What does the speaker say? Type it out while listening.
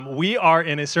We are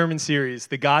in a sermon series,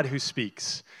 The God Who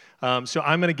Speaks. So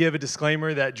I'm going to give a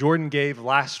disclaimer that Jordan gave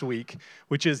last week,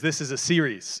 which is this is a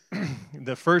series.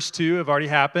 The first two have already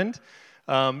happened.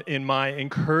 And my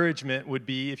encouragement would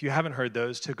be, if you haven't heard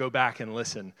those, to go back and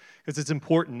listen. Because it's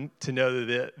important to know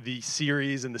that the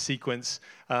series and the sequence.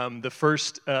 The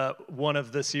first one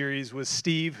of the series was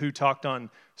Steve, who talked on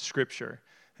Scripture.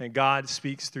 And God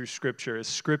speaks through Scripture.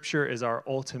 Scripture is our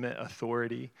ultimate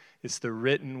authority. It's the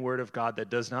written word of God that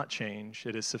does not change.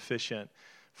 It is sufficient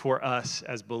for us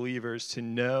as believers to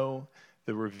know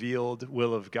the revealed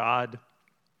will of God.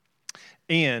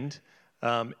 And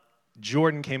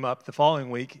Jordan came up the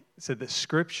following week, said that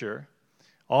Scripture,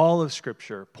 all of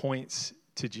Scripture, points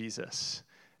to Jesus.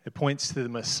 It points to the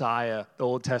Messiah, the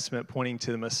Old Testament pointing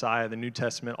to the Messiah, the New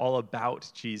Testament all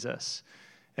about Jesus.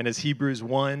 And as Hebrews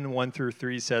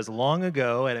 1:1-3 says, long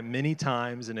ago, and at many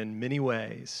times and in many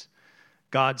ways,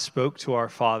 God spoke to our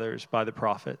fathers by the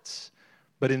prophets.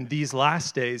 But in these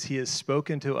last days, he has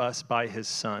spoken to us by his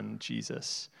Son,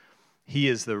 Jesus. He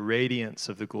is the radiance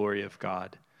of the glory of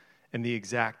God and the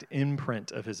exact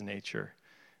imprint of his nature.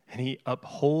 And he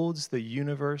upholds the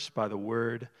universe by the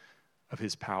word of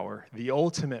his power. The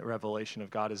ultimate revelation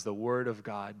of God is the word of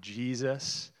God,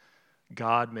 Jesus,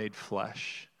 God made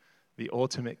flesh. The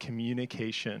ultimate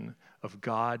communication of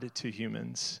God to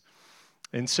humans.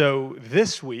 And so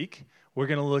this week, we're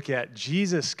going to look at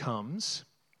Jesus comes,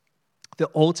 the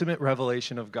ultimate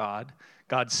revelation of God,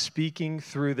 God speaking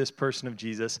through this person of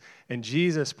Jesus, and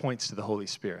Jesus points to the Holy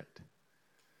Spirit.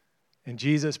 And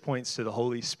Jesus points to the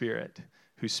Holy Spirit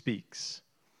who speaks.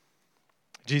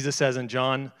 Jesus says in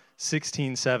John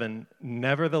 16:7,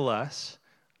 nevertheless,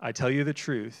 I tell you the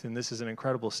truth, and this is an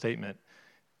incredible statement,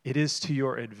 it is to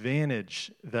your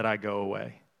advantage that I go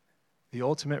away. The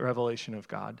ultimate revelation of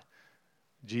God.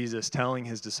 Jesus telling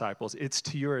his disciples, it's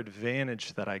to your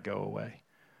advantage that I go away.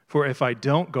 For if I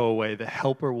don't go away, the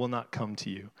helper will not come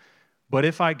to you. But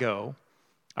if I go,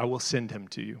 I will send him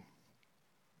to you.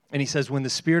 And he says, when the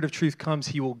Spirit of truth comes,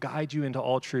 he will guide you into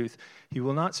all truth. He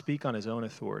will not speak on his own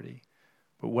authority,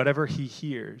 but whatever he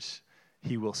hears,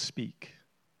 he will speak.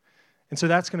 And so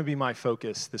that's going to be my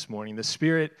focus this morning. The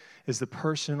Spirit is the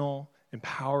personal,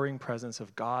 empowering presence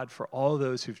of God for all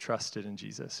those who've trusted in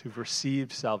Jesus, who've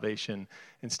received salvation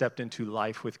and stepped into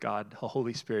life with God. The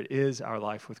Holy Spirit is our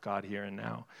life with God here and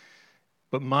now.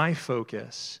 But my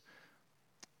focus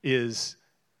is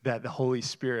that the Holy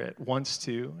Spirit wants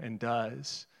to and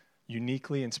does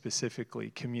uniquely and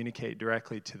specifically communicate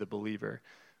directly to the believer,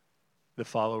 the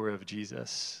follower of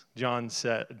Jesus. John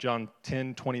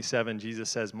 10:27, Jesus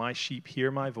says, my sheep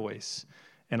hear my voice,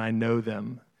 and I know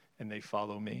them, and they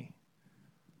follow me.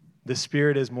 The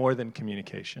Spirit is more than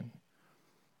communication.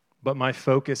 But my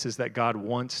focus is that God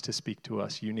wants to speak to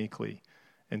us uniquely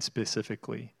and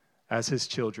specifically as his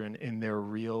children in their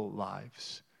real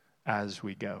lives as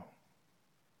we go.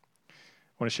 I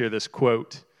want to share this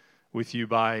quote with you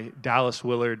by Dallas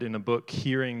Willard in the book,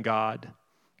 Hearing God.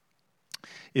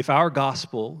 If our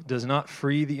gospel does not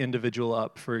free the individual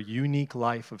up for a unique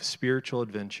life of spiritual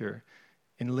adventure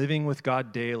in living with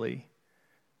God daily,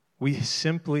 we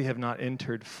simply have not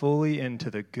entered fully into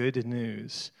the good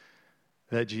news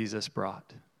that Jesus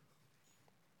brought.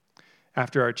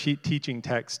 After our teaching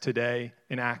text today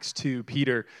in Acts 2,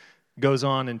 Peter goes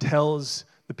on and tells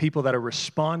the people that are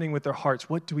responding with their hearts,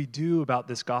 what do we do about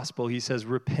this gospel? He says,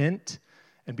 repent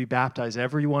and be baptized,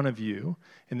 every one of you,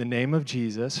 in the name of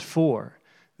Jesus for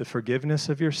the forgiveness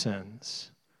of your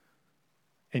sins,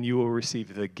 and you will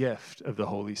receive the gift of the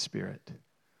Holy Spirit.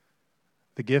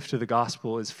 The gift of the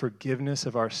gospel is forgiveness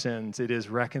of our sins. It is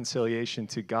reconciliation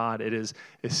to God. It is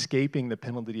escaping the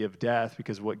penalty of death,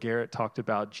 because what Garrett talked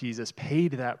about, Jesus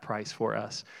paid that price for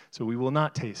us. So we will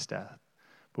not taste death,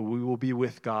 but we will be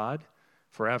with God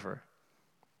forever.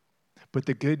 But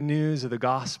the good news of the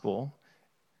gospel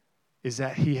is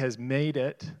that he has made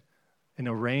it and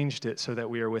arranged it so that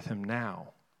we are with him now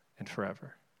and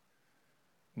forever.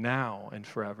 Now and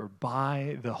forever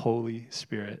by the Holy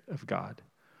Spirit of God.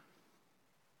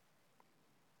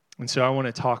 And so I want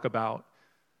to talk about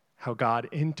how God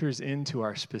enters into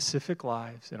our specific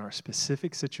lives and our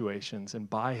specific situations, and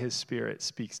by his Spirit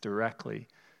speaks directly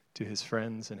to his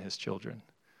friends and his children.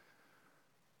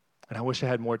 And I wish I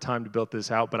had more time to build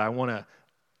this out, but I want to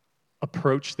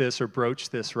approach this or broach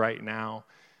this right now,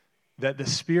 that the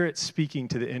Spirit speaking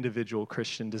to the individual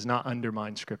Christian does not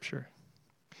undermine Scripture.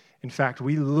 In fact,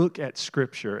 we look at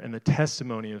Scripture and the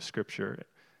testimony of Scripture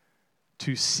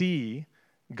to see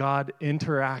God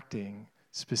interacting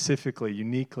specifically,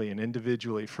 uniquely, and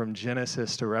individually from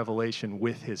Genesis to Revelation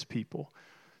with his people.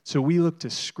 So we look to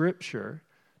Scripture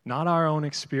not our own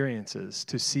experiences,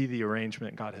 to see the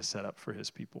arrangement God has set up for his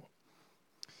people.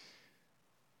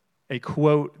 A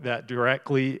quote that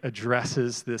directly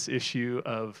addresses this issue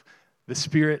of the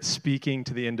Spirit speaking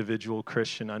to the individual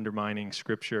Christian, undermining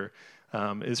Scripture,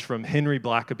 is from Henry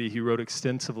Blackaby. He wrote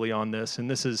extensively on this, and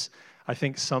this is, I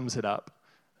think, sums it up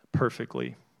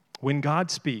perfectly. When God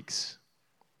speaks,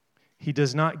 he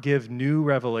does not give new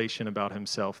revelation about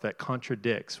himself that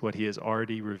contradicts what he has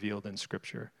already revealed in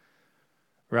Scripture.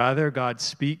 Rather, God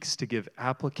speaks to give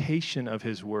application of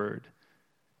his word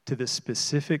to the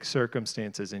specific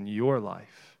circumstances in your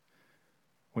life.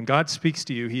 When God speaks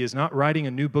to you, he is not writing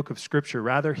a new book of Scripture.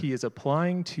 Rather, he is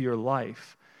applying to your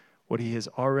life what he has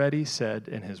already said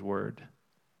in his word.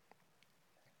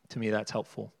 To me, that's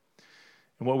helpful.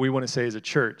 And what we want to say as a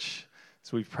church,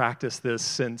 so we've practiced this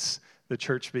since the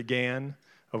church began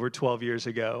over 12 years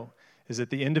ago, is that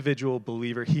the individual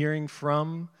believer hearing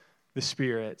from the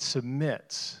Spirit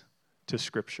submits to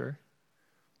Scripture.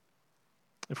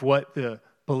 If what the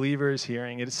believer is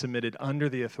hearing, it is submitted under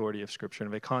the authority of Scripture.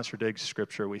 And if it contradicts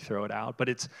Scripture, we throw it out. But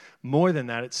it's more than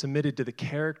that. It's submitted to the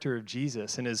character of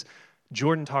Jesus. And as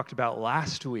Jordan talked about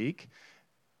last week,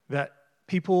 that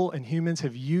people and humans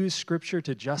have used Scripture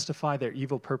to justify their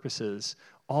evil purposes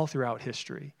all throughout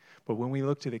history. But when we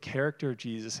look to the character of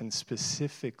Jesus, and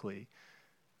specifically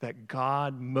that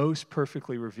God most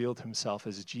perfectly revealed himself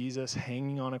as Jesus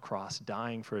hanging on a cross,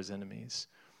 dying for his enemies,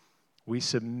 we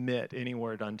submit any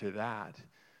word unto that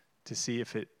to see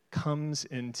if it comes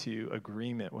into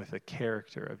agreement with the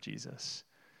character of Jesus.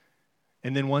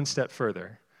 And then one step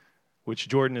further, which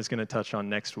Jordan is going to touch on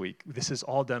next week, this is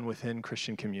all done within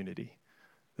Christian community.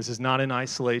 This is not in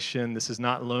isolation. This is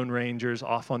not lone rangers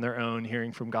off on their own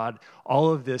hearing from God.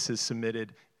 All of this is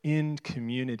submitted in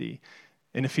community.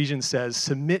 And Ephesians says,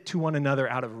 submit to one another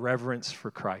out of reverence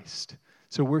for Christ.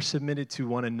 So we're submitted to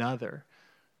one another.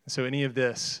 And so any of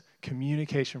this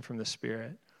communication from the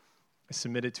Spirit is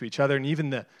submitted to each other. And even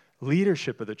the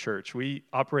leadership of the church, we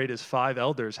operate as 5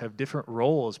 elders, have different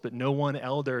roles, but no one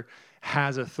elder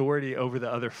has authority over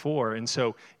the other 4. And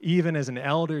so even as an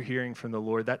elder hearing from the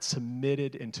Lord, that's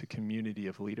submitted into community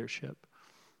of leadership.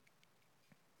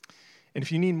 And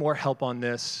if you need more help on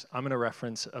this, I'm going to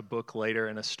reference a book later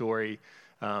and a story,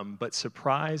 but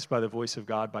Surprised by the Voice of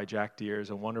God by Jack Deere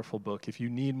is a wonderful book. If you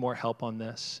need more help on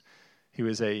this, he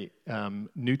was a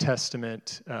New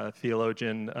Testament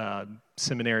theologian,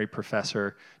 seminary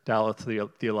professor, Dallas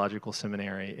Theological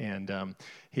Seminary, and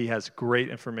he has great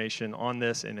information on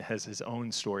this and has his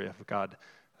own story of God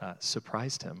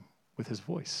surprised him with his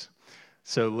voice.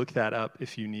 So look that up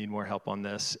if you need more help on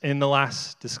this. And the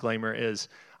last disclaimer is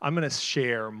I'm going to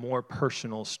share more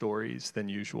personal stories than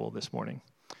usual this morning.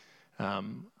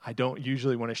 I don't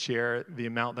usually want to share the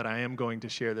amount that I am going to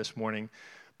share this morning,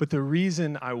 but the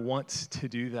reason I want to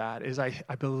do that is I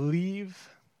believe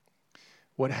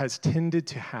what has tended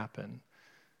to happen,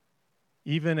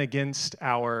 even against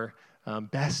our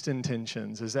best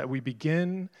intentions, is that we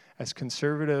begin as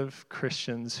conservative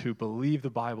Christians who believe the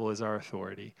Bible is our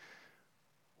authority.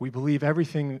 We believe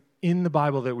everything in the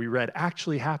Bible that we read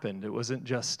actually happened. It wasn't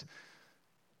just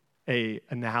an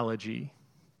analogy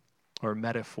or a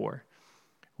metaphor.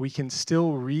 We can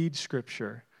still read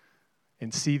Scripture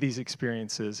and see these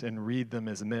experiences and read them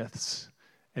as myths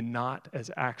and not as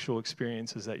actual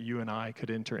experiences that you and I could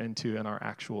enter into in our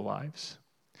actual lives.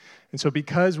 And so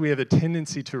because we have a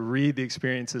tendency to read the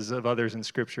experiences of others in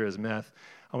Scripture as myth,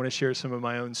 I want to share some of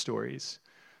my own stories.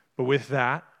 But with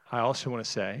that, I also want to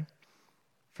say,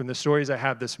 from the stories I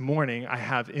have this morning, I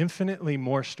have infinitely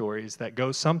more stories that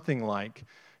go something like,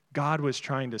 God was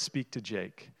trying to speak to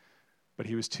Jake, but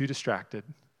he was too distracted,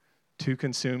 too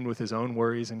consumed with his own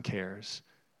worries and cares,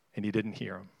 and he didn't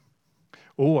hear him.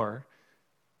 Or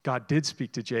God did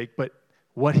speak to Jake, but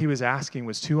what he was asking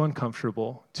was too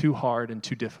uncomfortable, too hard, and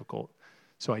too difficult,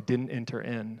 so I didn't enter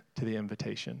in to the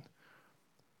invitation.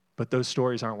 But those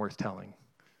stories aren't worth telling,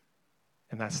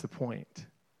 and that's the point.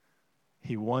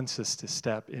 He wants us to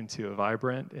step into a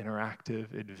vibrant,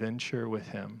 interactive adventure with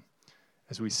him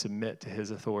as we submit to his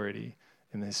authority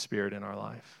and his Spirit in our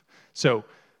life. So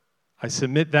I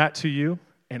submit that to you,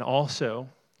 and also,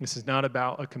 this is not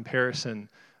about a comparison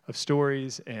of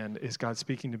stories and is God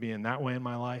speaking to me in that way in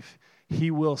my life. He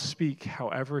will speak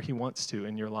however he wants to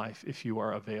in your life if you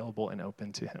are available and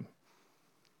open to him.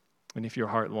 And if your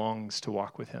heart longs to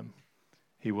walk with him,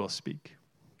 he will speak.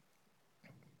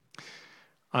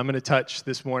 I'm going to touch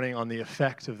this morning on the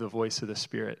effect of the voice of the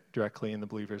Spirit directly in the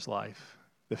believer's life,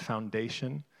 the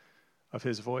foundation of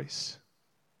his voice,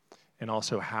 and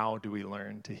also how do we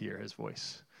learn to hear his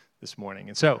voice this morning.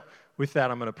 And so with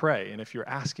that, I'm going to pray. And if you're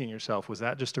asking yourself, was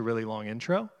that just a really long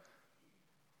intro?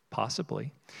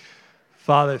 Possibly.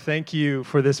 Father, thank you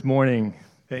for this morning.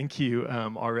 Thank you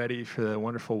already for the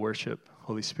wonderful worship.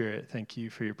 Holy Spirit, thank you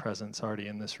for your presence already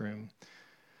in this room.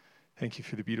 Thank you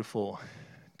for the beautiful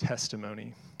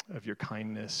testimony of your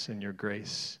kindness and your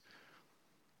grace.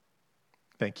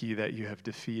 Thank you that you have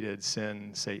defeated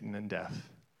sin, Satan, and death.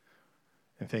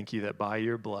 And thank you that by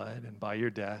your blood and by your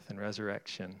death and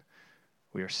resurrection,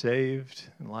 we are saved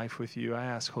in life with you. I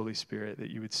ask, Holy Spirit, that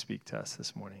you would speak to us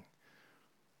this morning.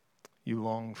 You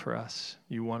long for us.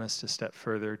 You want us to step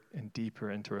further and deeper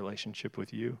into relationship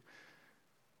with you.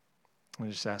 I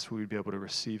just ask we would be able to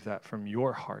receive that from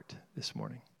your heart this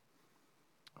morning.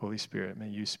 Holy Spirit, may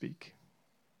you speak.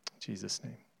 In Jesus'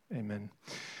 name, amen.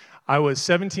 I was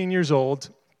 17 years old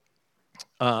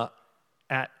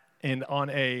and on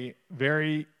a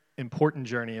very important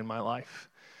journey in my life.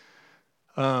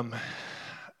 And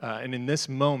in this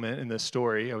moment, in this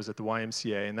story, I was at the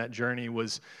YMCA, and that journey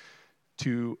was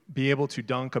to be able to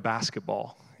dunk a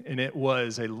basketball. And it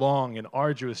was a long and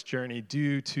arduous journey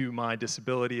due to my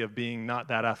disability of being not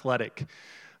that athletic.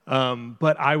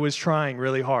 But I was trying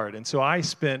really hard. And so I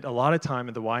spent a lot of time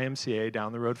at the YMCA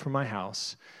down the road from my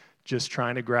house, just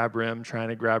trying to grab rim.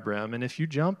 And if you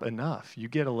jump enough, you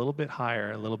get a little bit higher,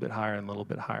 and a little bit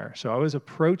higher. So I was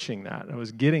approaching that. I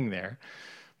was getting there.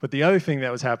 But the other thing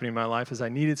that was happening in my life is I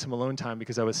needed some alone time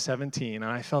because I was 17, and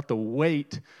I felt the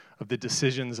weight of the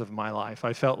decisions of my life.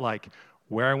 I felt like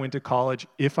where I went to college,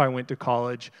 if I went to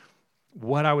college,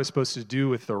 what I was supposed to do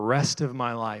with the rest of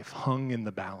my life hung in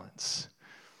the balance.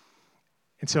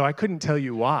 And so I couldn't tell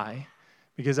you why,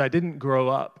 because I didn't grow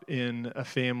up in a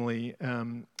family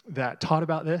that taught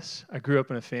about this. I grew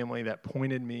up in a family that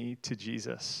pointed me to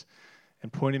Jesus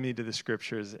and pointed me to the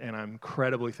scriptures, and I'm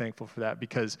incredibly thankful for that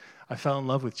because I fell in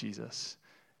love with Jesus.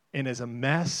 And as a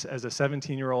mess, as a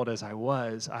 17-year-old as I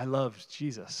was, I loved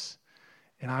Jesus.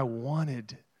 And I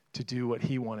wanted to do what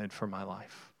he wanted for my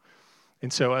life.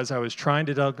 And so as I was trying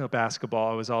to dunk a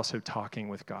basketball, I was also talking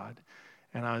with God.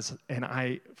 And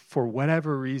I, for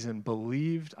whatever reason,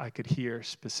 believed I could hear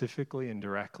specifically and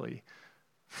directly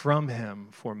from him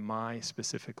for my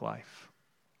specific life.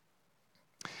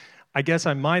 I guess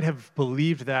I might have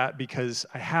believed that because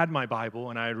I had my Bible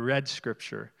and I had read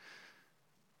scripture.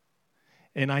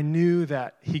 And I knew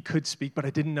that he could speak, but I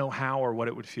didn't know how or what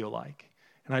it would feel like.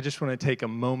 And I just want to take a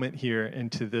moment here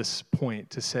into this point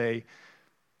to say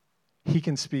he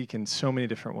can speak in so many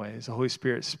different ways. The Holy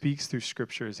Spirit speaks through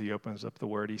scripture as he opens up the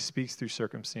word. He speaks through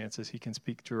circumstances. He can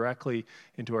speak directly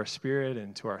into our spirit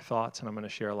and to our thoughts, and I'm going to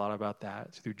share a lot about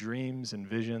that, through dreams and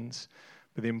visions.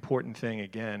 But the important thing,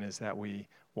 again, is that we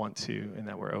want to and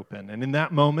that we're open. And in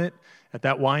that moment, at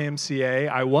that YMCA,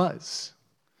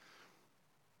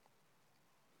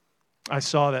 I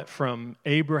saw that from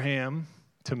Abraham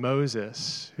to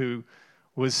Moses, who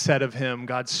was said of him,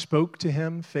 God spoke to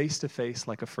him face to face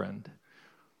like a friend.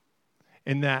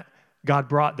 And that God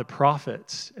brought the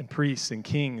prophets and priests and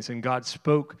kings, and God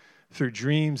spoke through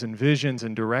dreams and visions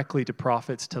and directly to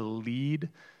prophets to lead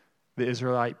the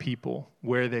Israelite people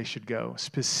where they should go,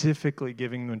 specifically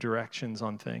giving them directions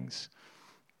on things.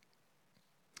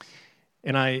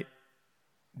 And I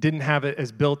didn't have it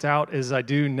as built out as I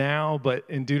do now, but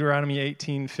in Deuteronomy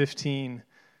 18:15,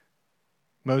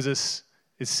 Moses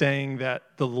is saying that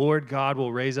the Lord God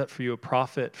will raise up for you a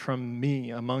prophet from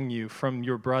me among you, from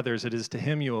your brothers. It is to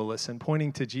him you will listen,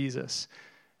 pointing to Jesus.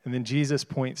 And then Jesus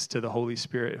points to the Holy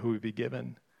Spirit who would be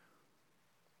given.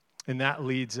 And that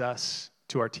leads us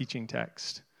to our teaching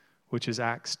text, which is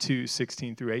Acts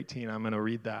 2:16 through 18. I'm going to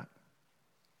read that.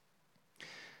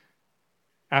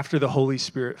 After the Holy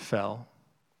Spirit fell,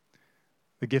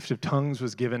 the gift of tongues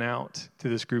was given out to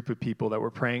this group of people that were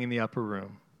praying in the upper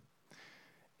room.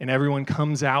 And everyone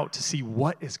comes out to see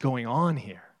what is going on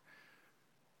here.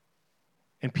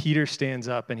 And Peter stands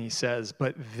up and he says,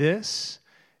 "But this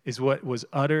is what was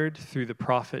uttered through the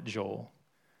prophet Joel.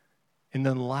 In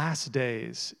the last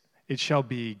days it shall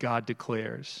be, God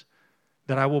declares,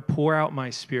 that I will pour out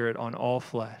my spirit on all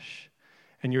flesh,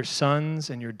 and your sons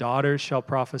and your daughters shall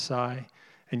prophesy,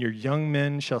 and your young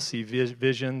men shall see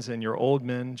visions, and your old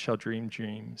men shall dream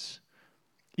dreams.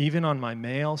 Even on my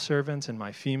male servants and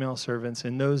my female servants,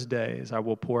 in those days I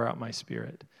will pour out my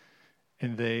spirit,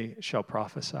 and they shall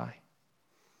prophesy."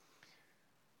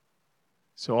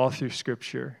 So all through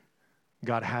Scripture,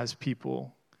 God has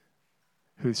people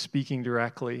who's speaking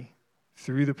directly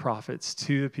through the prophets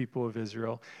to the people of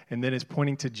Israel, and then is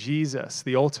pointing to Jesus,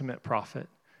 the ultimate prophet,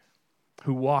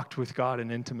 who walked with God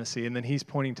in intimacy. And then he's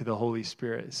pointing to the Holy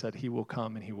Spirit and said, he will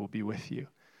come and he will be with you,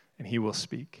 and he will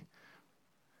speak.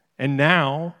 And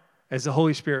now, as the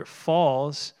Holy Spirit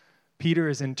falls, Peter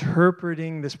is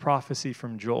interpreting this prophecy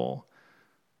from Joel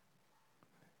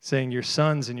saying, your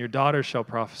sons and your daughters shall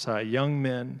prophesy, young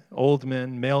men, old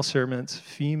men, male servants,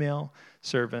 female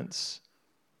servants.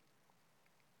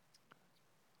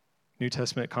 New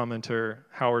Testament commentator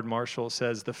Howard Marshall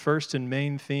says, the first and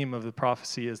main theme of the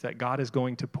prophecy is that God is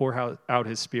going to pour out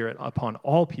his Spirit upon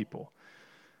all people,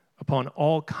 upon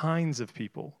all kinds of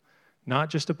people, not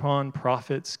just upon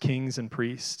prophets, kings, and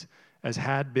priests, as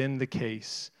had been the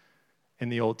case in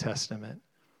the Old Testament.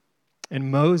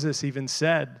 And Moses even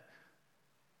said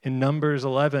in Numbers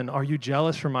 11, are you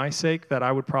jealous for my sake that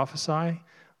I would prophesy?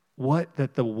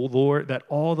 That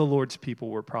all the Lord's people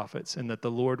were prophets, and that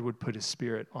the Lord would put his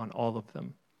Spirit on all of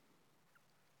them.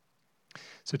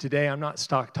 So today I'm not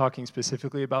talking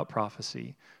specifically about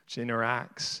prophecy, which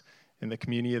interacts in the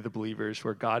community of the believers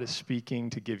where God is speaking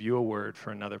to give you a word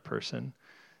for another person.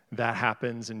 That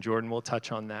happens, and Jordan will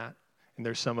touch on that. And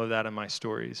there's some of that in my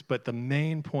stories. But the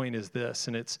main point is this,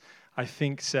 and it's, I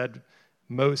think, said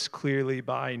most clearly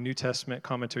by New Testament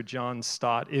commentator John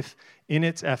Stott. If in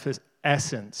its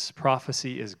essence,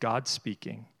 prophecy is God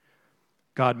speaking,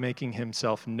 God making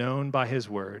himself known by his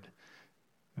word,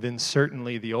 then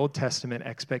certainly the Old Testament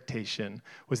expectation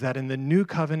was that in the New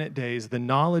Covenant days, the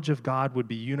knowledge of God would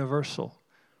be universal.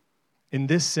 In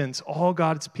this sense, all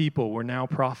God's people were now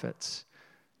prophets,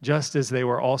 just as they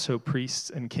were also priests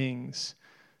and kings.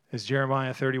 As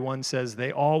Jeremiah 31 says,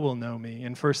 they all will know me.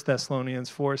 And 1 Thessalonians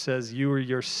 4 says, you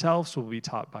yourselves will be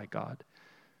taught by God.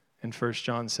 And 1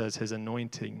 John says, his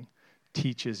anointing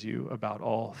teaches you about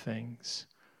all things.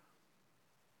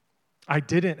 I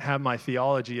didn't have my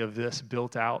theology of this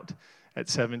built out at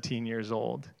 17 years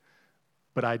old,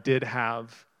 but I did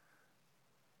have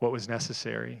what was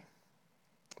necessary,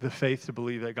 the faith to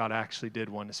believe that God actually did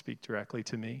want to speak directly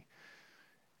to me.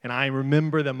 And I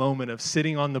remember the moment of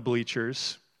sitting on the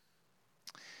bleachers,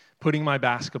 putting my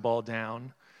basketball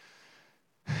down,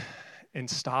 and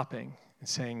stopping and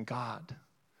saying, God,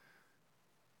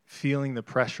 feeling the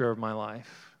pressure of my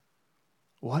life,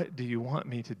 what do you want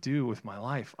me to do with my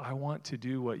life? I want to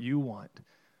do what you want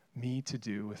me to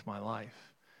do with my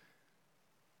life.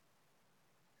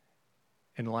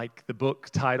 And like the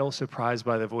book title, Surprised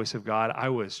by the Voice of God, I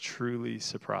was truly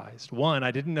surprised. One,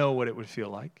 I didn't know what it would feel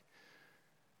like.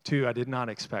 Two, I did not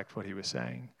expect what he was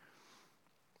saying.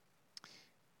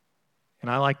 And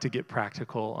I like to get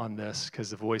practical on this because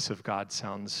the voice of God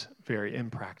sounds very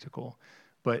impractical.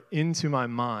 But into my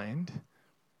mind,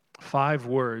 5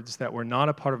 words that were not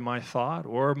a part of my thought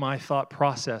or my thought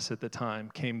process at the time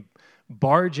came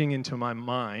barging into my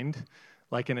mind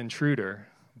like an intruder,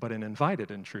 but an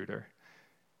invited intruder.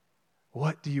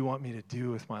 What do you want me to do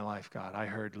with my life, God? I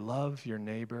heard, love your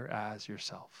neighbor as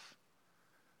yourself.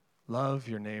 Love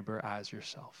your neighbor as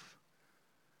yourself.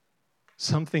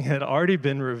 Something had already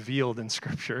been revealed in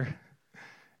Scripture.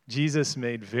 Jesus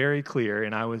made very clear,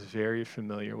 and I was very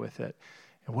familiar with it.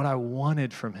 And what I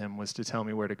wanted from him was to tell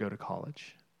me where to go to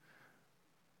college.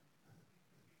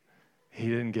 He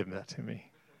didn't give that to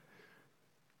me.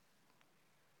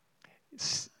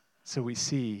 So we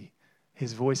see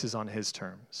his voice is on his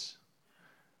terms.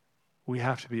 We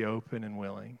have to be open and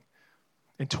willing.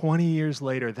 And 20 years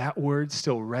later, that word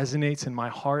still resonates in my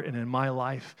heart and in my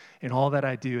life and all that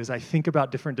I do as I think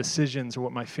about different decisions or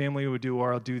what my family would do,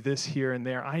 or I'll do this here and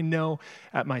there. I know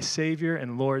at my Savior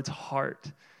and Lord's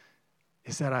heart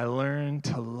is that I learn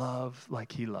to love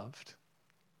like he loved.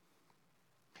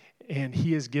 And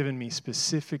he has given me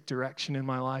specific direction in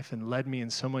my life and led me in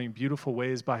so many beautiful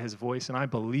ways by his voice, and I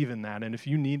believe in that. And if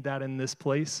you need that in this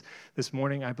place this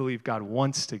morning, I believe God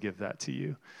wants to give that to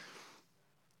you.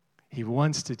 He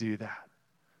wants to do that.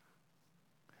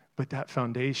 But that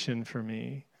foundation for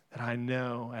me, that I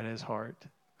know at his heart,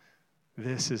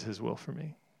 this is his will for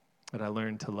me, that I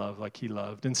learned to love like he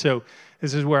loved. And so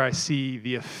this is where I see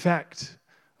the effect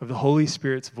of the Holy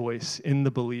Spirit's voice in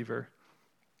the believer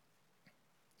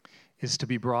is to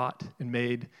be brought and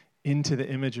made into the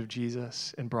image of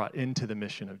Jesus and brought into the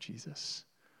mission of Jesus.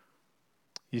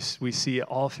 We see it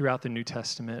all throughout the New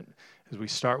Testament as we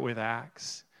start with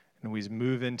Acts and we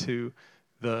move into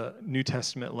the New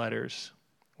Testament letters.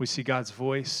 We see God's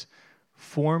voice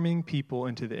forming people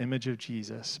into the image of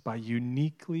Jesus by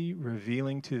uniquely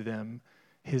revealing to them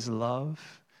his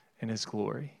love and his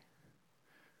glory.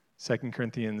 2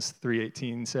 Corinthians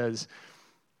 3:18 says,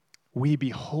 we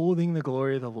beholding the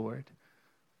glory of the Lord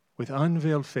with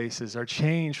unveiled faces are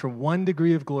changed from one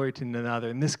degree of glory to another.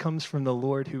 And this comes from the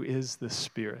Lord who is the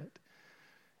Spirit.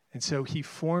 And so he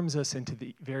forms us into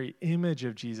the very image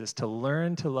of Jesus to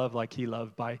learn to love like he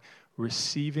loved by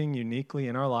receiving uniquely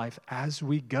in our life as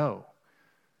we go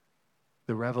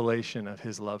the revelation of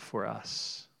his love for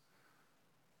us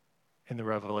and the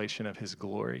revelation of his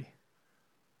glory.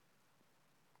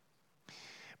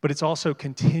 but it's also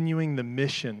continuing the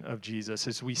mission of Jesus.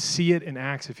 As we see it in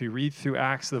Acts, if you read through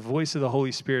Acts, the voice of the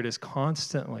Holy Spirit is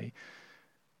constantly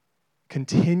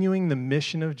continuing the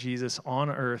mission of Jesus on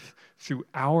earth through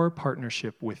our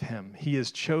partnership with him. He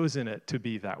has chosen it to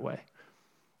be that way.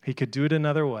 He could do it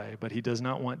another way, but he does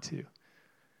not want to.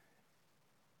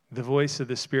 The voice of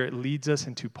the Spirit leads us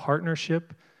into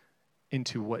partnership,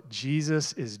 into what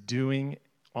Jesus is doing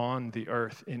on the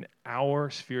earth in our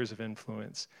spheres of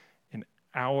influence, and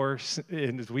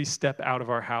as we step out of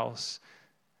our house,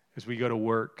 as we go to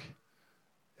work,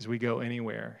 as we go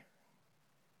anywhere,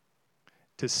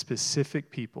 to specific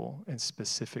people and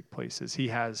specific places. He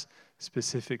has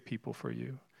specific people for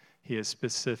you. He has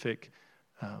specific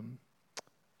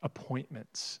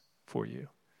appointments for you.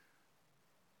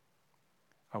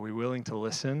 Are we willing to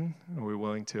listen? Are we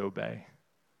willing to obey?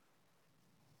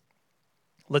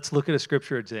 Let's look at a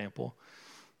scripture example.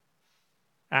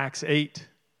 Acts 8,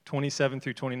 27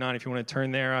 through 29. If you want to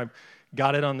turn there, I've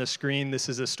got it on the screen. This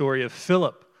is a story of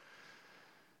Philip,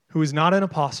 who is not an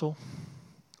apostle.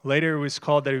 Later it was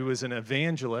called that he was an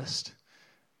evangelist,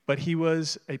 but he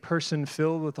was a person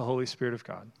filled with the Holy Spirit of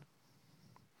God.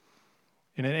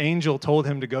 And an angel told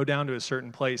him to go down to a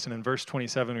certain place, and in verse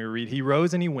 27 we read, he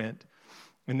rose and he went,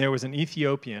 and there was an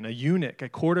Ethiopian, a eunuch, a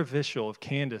court official of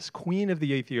Candace, queen of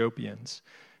the Ethiopians,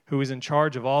 who was in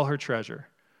charge of all her treasure.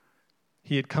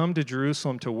 He had come to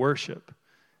Jerusalem to worship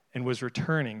and was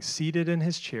returning, seated in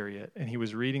his chariot, and he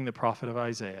was reading the prophet of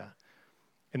Isaiah.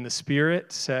 And the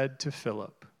Spirit said to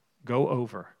Philip, go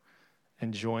over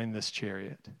and join this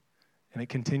chariot. And it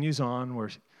continues on where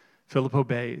Philip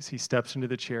obeys. He steps into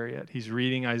the chariot. He's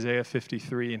reading Isaiah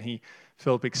 53, and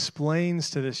Philip explains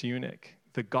to this eunuch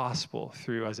the gospel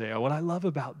through Isaiah. What I love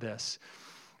about this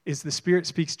is the Spirit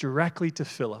speaks directly to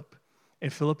Philip,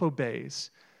 and Philip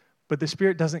obeys. But the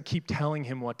Spirit doesn't keep telling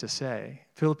him what to say.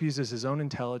 Philip uses his own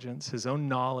intelligence, his own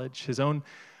knowledge, his own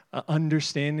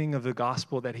understanding of the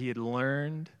gospel that he had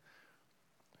learned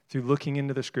through looking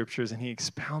into the scriptures, and he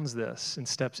expounds this and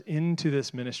steps into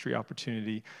this ministry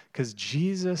opportunity because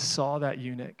Jesus saw that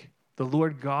eunuch. The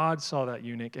Lord God saw that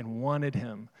eunuch and wanted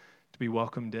him to be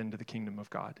welcomed into the kingdom of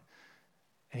God.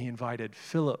 And he invited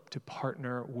Philip to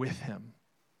partner with him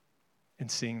in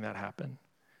seeing that happen.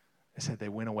 They said they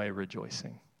went away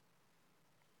rejoicing.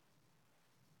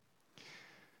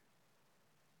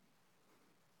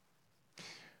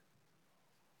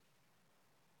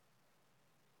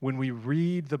 When we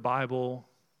read the Bible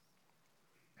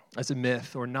as a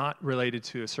myth or not related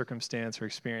to a circumstance or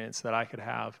experience that I could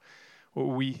have, what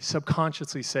we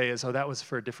subconsciously say is, oh, that was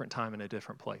for a different time and a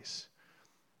different place.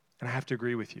 And I have to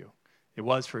agree with you. It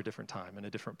was for a different time and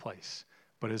a different place,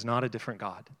 but it's not a different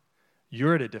God.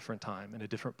 You're at a different time and a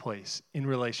different place in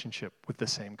relationship with the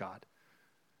same God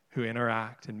who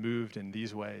interact and moved in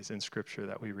these ways in Scripture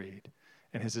that we read.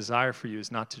 And his desire for you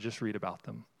is not to just read about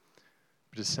them,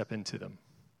 but to step into them.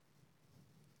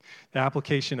 The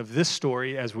application of this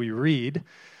story as we read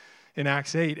in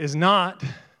Acts 8 is not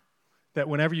that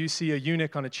whenever you see a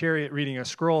eunuch on a chariot reading a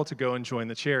scroll to go and join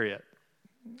the chariot.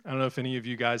 I don't know if any of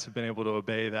you guys have been able to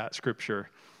obey that scripture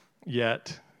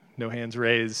yet. No hands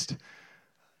raised.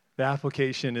 The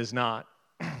application is not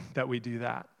that we do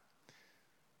that.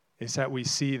 It's that we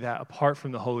see that apart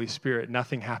from the Holy Spirit,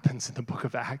 nothing happens in the book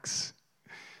of Acts.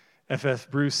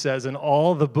 F.F. Bruce says, in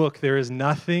all the book, there is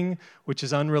nothing which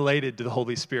is unrelated to the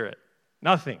Holy Spirit.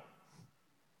 Nothing.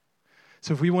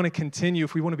 So if we want to continue,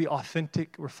 if we want to be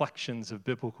authentic reflections of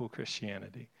biblical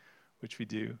Christianity, which we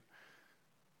do,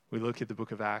 we look at the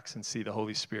book of Acts and see the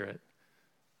Holy Spirit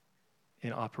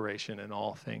in operation in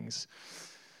all things.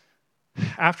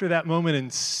 After that moment,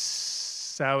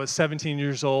 I was 17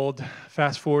 years old,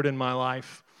 fast forward in my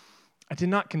life, I did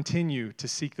not continue to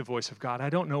seek the voice of God. I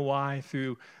don't know why,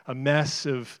 through a mess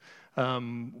of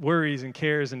worries and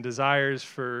cares and desires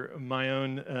for my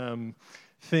own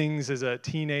things as a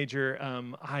teenager,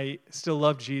 I still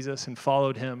loved Jesus and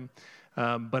followed him,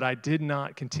 but I did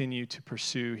not continue to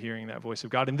pursue hearing that voice of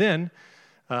God. And then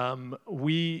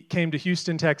we came to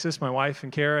Houston, Texas, my wife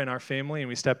and Kara and our family, and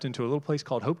we stepped into a little place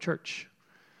called Hope Church.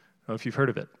 I don't know if you've heard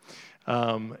of it.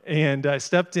 And I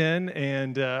stepped in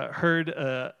and heard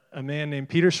a man named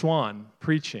Peter Swan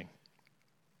preaching.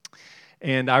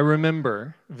 And I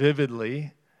remember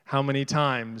vividly how many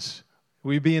times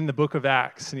we'd be in the book of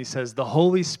Acts, and he says, the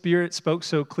Holy Spirit spoke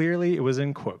so clearly, it was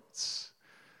in quotes.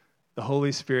 The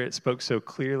Holy Spirit spoke so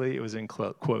clearly, it was in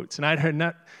quotes. And I had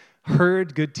not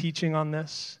heard good teaching on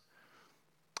this.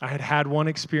 I had had one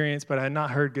experience, but I had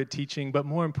not heard good teaching. But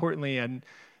more importantly, I had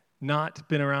not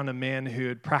been around a man who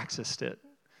had practiced it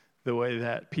the way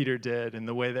that Peter did and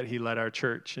the way that he led our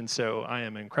church. And so I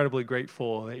am incredibly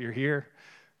grateful that you're here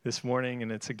this morning,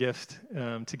 and it's a gift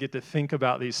to get to think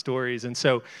about these stories. And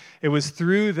so it was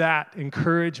through that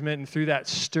encouragement and through that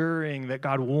stirring that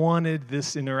God wanted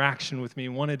this interaction with me,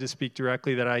 wanted to speak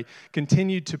directly, that I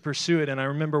continued to pursue it. And I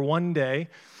remember one day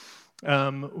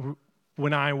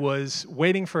when I was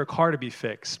waiting for a car to be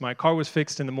fixed. My car was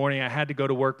fixed in the morning. I had to go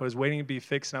to work, but I was waiting to be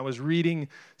fixed, and I was reading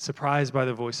Surprised by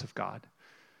the Voice of God.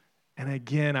 And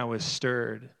again, I was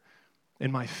stirred,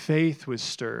 and my faith was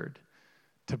stirred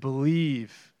to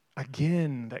believe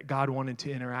again that God wanted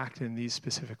to interact in these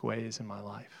specific ways in my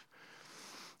life.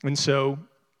 And so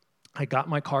I got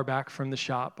my car back from the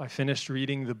shop. I finished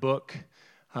reading the book,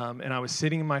 and I was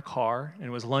sitting in my car, and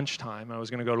it was lunchtime. I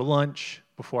was going to go to lunch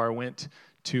before I went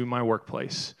to my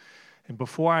workplace. And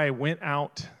before I went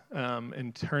out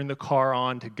and turned the car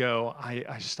on to go,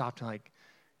 I stopped and like,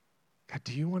 God,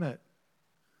 do you want to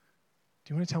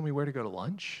tell me where to go to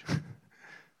lunch?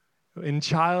 In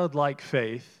childlike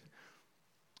faith,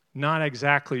 not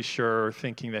exactly sure,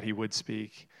 thinking that he would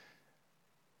speak,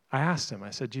 I asked him,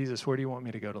 I said, Jesus, where do you want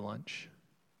me to go to lunch?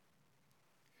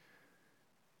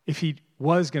 If he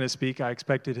was going to speak, I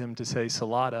expected him to say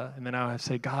Salada, and then I would have to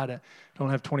say, God, I don't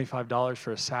have $25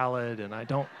 for a salad, and I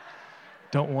don't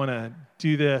want to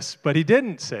do this. But he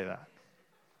didn't say that.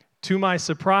 To my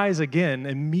surprise, again,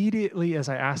 immediately as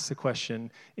I asked the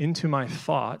question, into my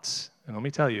thoughts, and let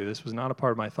me tell you, this was not a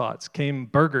part of my thoughts, came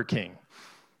Burger King.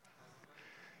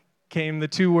 Came the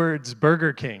two words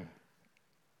Burger King.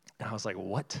 And I was like,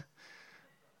 what?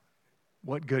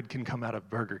 What good can come out of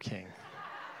Burger King?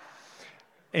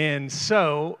 And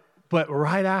so, but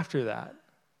right after that,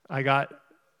 I got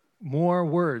more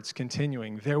words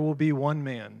continuing. There will be one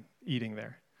man eating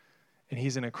there, and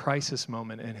he's in a crisis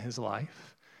moment in his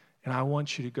life, and I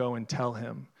want you to go and tell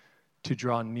him to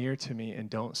draw near to me and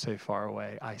don't stay far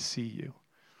away. I see you.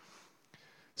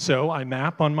 So I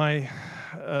map on my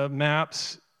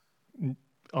maps,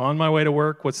 on my way to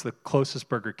work, what's the closest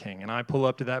Burger King? And I pull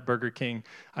up to that Burger King.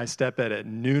 I step at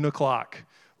noon o'clock,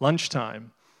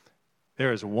 lunchtime.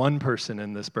 There is one person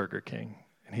in this Burger King,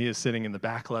 and he is sitting in the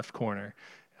back left corner.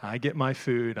 I get my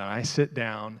food, and I sit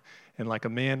down, and like a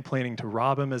man planning to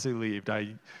rob him as he left,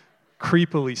 I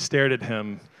creepily stared at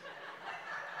him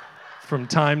from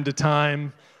time to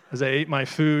time as I ate my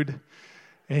food.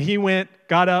 And he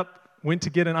got up, went to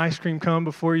get an ice cream cone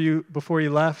before he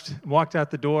left, walked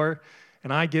out the door,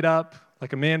 and I get up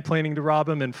like a man planning to rob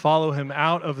him and follow him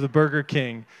out of the Burger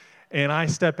King. And I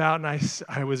step out, and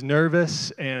I was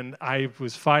nervous, and I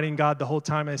was fighting God the whole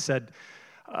time. I said,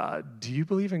 do you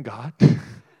believe in God? And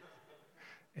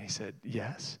he said,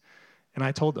 yes. And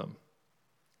I told him,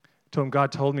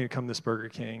 God told me to come to this Burger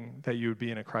King, that you would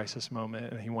be in a crisis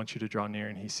moment, and he wants you to draw near,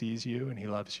 and he sees you, and he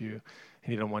loves you,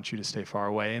 and he don't want you to stay far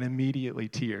away. And immediately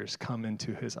tears come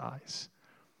into his eyes.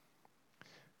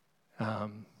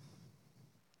 And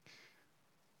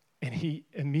he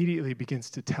immediately begins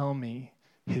to tell me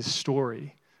his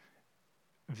story.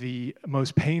 The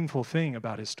most painful thing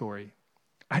about his story,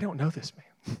 I don't know this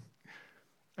man.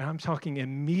 And I'm talking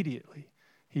immediately.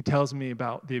 He tells me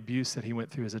about the abuse that he went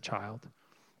through as a child.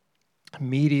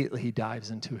 Immediately he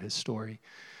dives into his story.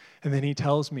 And then he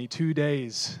tells me 2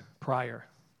 days prior,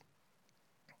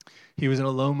 he was in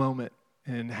a low moment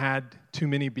and had too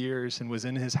many beers and was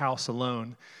in his house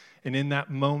alone. And in that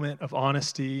moment of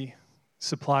honesty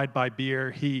supplied by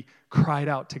beer, he cried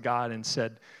out to God and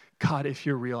said, God, if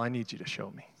you're real, I need you to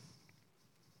show me.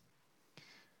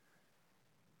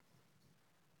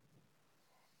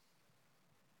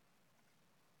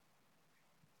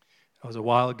 That was a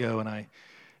while ago, and I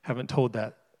haven't told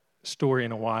that story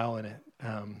in a while. And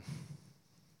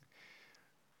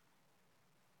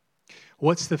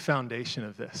what's the foundation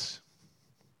of this?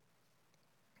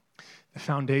 The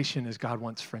foundation is God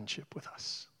wants friendship with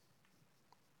us.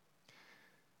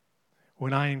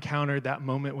 When I encountered that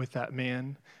moment with that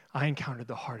man, I encountered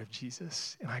the heart of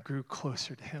Jesus, and I grew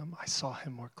closer to him. I saw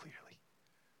him more clearly.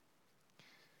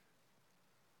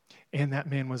 And that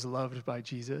man was loved by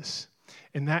Jesus.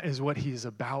 And that is what he is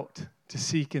about, to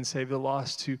seek and save the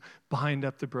lost, to bind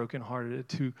up the brokenhearted,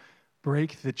 to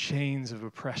break the chains of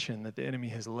oppression that the enemy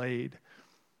has laid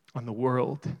on the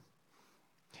world.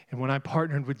 And when I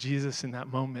partnered with Jesus in that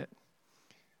moment,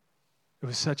 it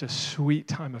was such a sweet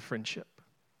time of friendship.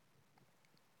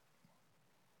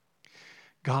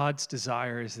 God's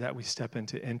desire is that we step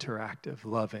into interactive,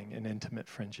 loving, and intimate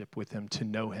friendship with him, to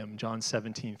know him. John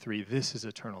 17:3, this is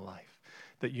eternal life,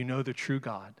 that you know the true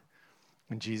God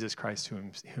and Jesus Christ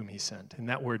whom he sent. And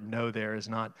that word know there is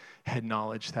not head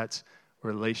knowledge. That's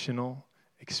relational,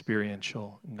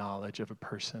 experiential knowledge of a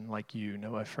person like you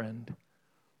know a friend.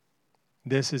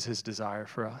 This is his desire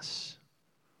for us.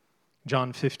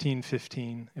 John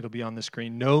 15:15, it'll be on the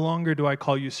screen. No longer do I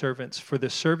call you servants, for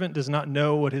the servant does not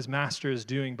know what his master is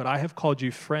doing, but I have called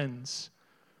you friends.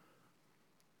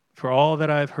 For all that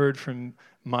I have heard from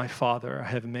my Father, I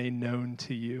have made known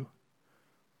to you.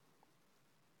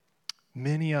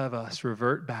 Many of us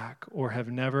revert back or have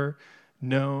never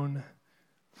known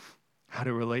how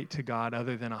to relate to God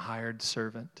other than a hired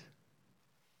servant,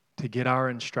 to get our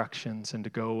instructions and to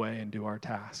go away and do our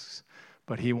tasks.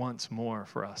 But he wants more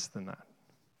for us than that.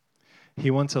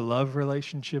 He wants a love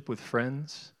relationship with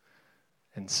friends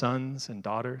and sons and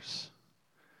daughters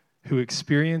who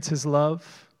experience his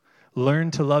love,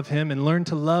 learn to love him, and learn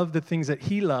to love the things that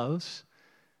he loves,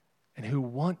 and who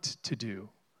want to do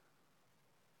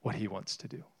what he wants to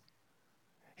do.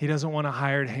 He doesn't want a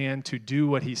hired hand to do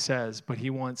what he says, but he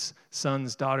wants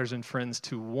sons, daughters, and friends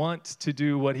to want to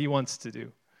do what he wants to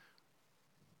do.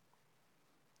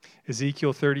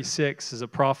 Ezekiel 36 is a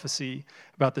prophecy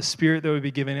about the Spirit that will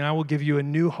be given, and I will give you a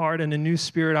new heart, and a new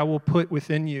spirit I will put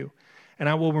within you. And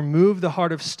I will remove the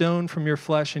heart of stone from your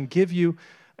flesh and give you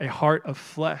a heart of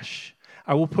flesh.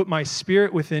 I will put my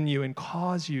Spirit within you and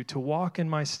cause you to walk in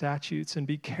my statutes and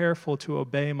be careful to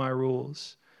obey my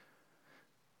rules.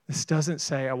 This doesn't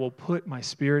say I will put my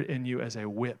Spirit in you as a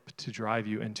whip to drive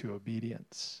you into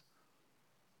obedience.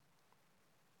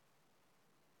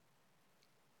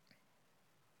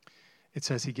 It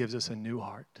says he gives us a new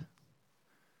heart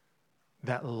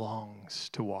that longs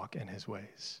to walk in his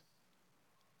ways.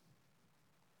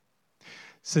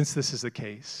 Since this is the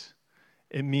case,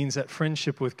 it means that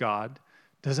friendship with God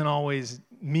doesn't always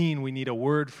mean we need a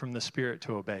word from the Spirit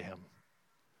to obey him.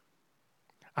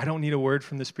 I don't need a word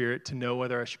from the Spirit to know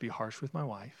whether I should be harsh with my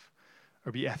wife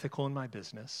or be ethical in my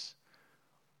business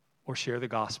or share the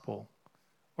gospel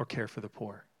or care for the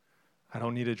poor. I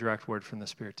don't need a direct word from the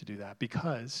Spirit to do that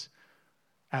because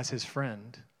as his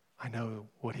friend, I know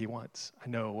what he wants. I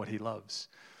know what he loves.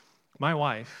 My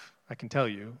wife, I can tell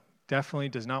you, definitely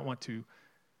does not want to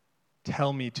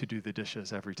tell me to do the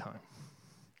dishes every time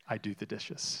I do the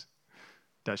dishes.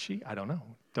 Does she? I don't know.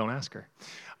 Don't ask her.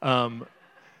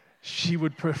 She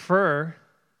would prefer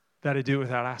that I do it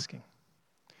without asking.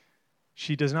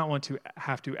 She does not want to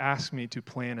have to ask me to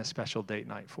plan a special date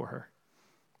night for her.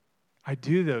 I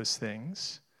do those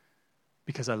things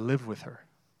because I live with her,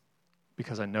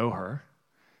 because I know her,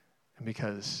 and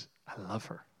because I love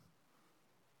her.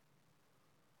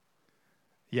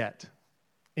 Yet,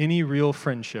 any real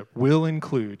friendship will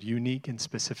include unique and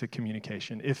specific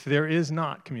communication. If there is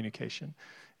not communication,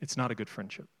 it's not a good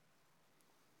friendship.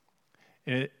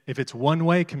 If it's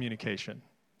one-way communication,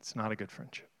 it's not a good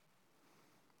friendship.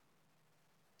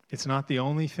 It's not the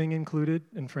only thing included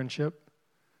in friendship,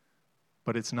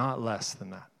 but it's not less than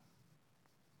that.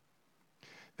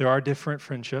 There are different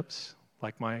friendships,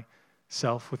 like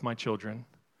myself with my children,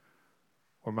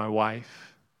 or my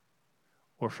wife,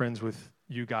 or friends with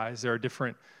you guys. There are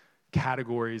different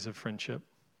categories of friendship.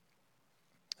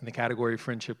 And the category of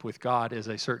friendship with God is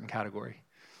a certain category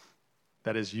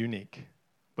that is unique,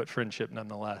 but friendship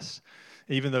nonetheless.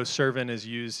 Even though servant is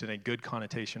used in a good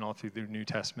connotation all through the New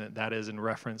Testament, that is in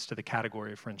reference to the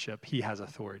category of friendship. He has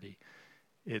authority.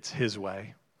 It's his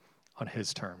way, on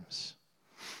his terms.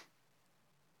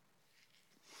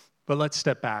 But let's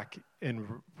step back and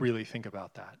really think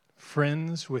about that.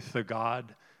 Friends with the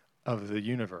God of the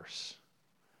universe.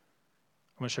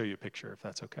 I'm going to show you a picture, if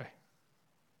that's okay.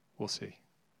 We'll see.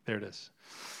 There it is.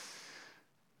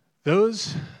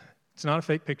 It's not a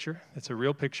fake picture. It's a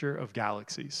real picture of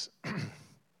galaxies.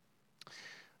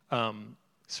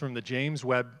 It's from the James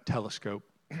Webb Telescope.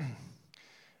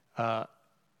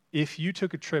 If you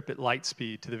took a trip at light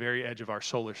speed to the very edge of our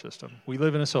solar system, we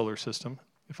live in a solar system.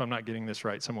 If I'm not getting this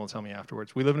right, someone will tell me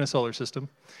afterwards. We live in a solar system.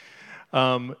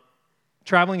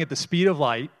 Traveling at the speed of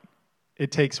light,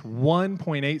 it takes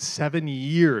 1.87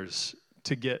 years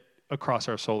to get across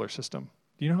our solar system.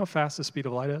 Do you know how fast the speed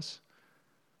of light is?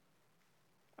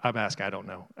 I'm asking, I don't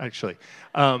know, actually.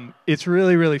 It's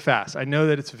really, really fast. I know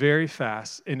that it's very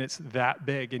fast, and it's that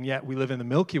big, and yet we live in the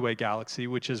Milky Way galaxy,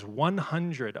 which is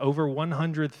over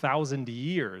 100,000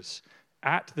 years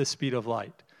at the speed of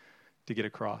light to get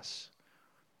across.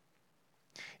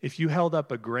 If you held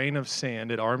up a grain of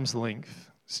sand at arm's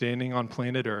length, standing on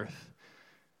planet Earth,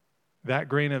 that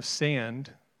grain of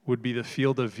sand would be the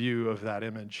field of view of that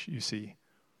image you see.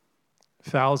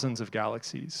 Thousands of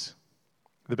galaxies.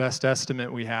 The best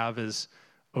estimate we have is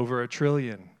over 1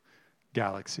 trillion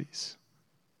galaxies.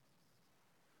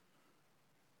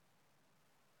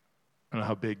 I don't know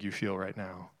how big you feel right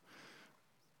now,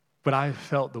 but I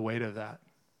felt the weight of that.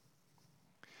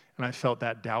 And I felt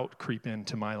that doubt creep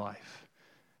into my life.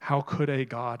 How could a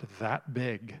God that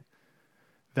big,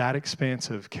 that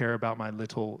expansive care about my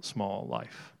little, small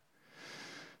life.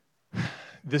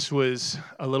 This was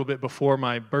a little bit before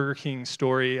my Burger King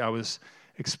story. I was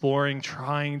exploring,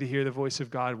 trying to hear the voice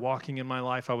of God, walking in my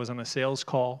life. I was on a sales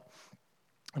call,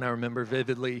 and I remember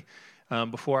vividly,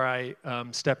 before I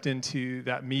stepped into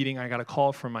that meeting, I got a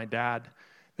call from my dad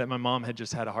that my mom had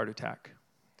just had a heart attack.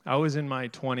 I was in my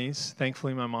 20s.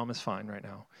 Thankfully, my mom is fine right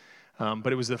now.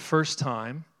 But it was the first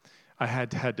time I had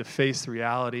to face the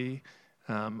reality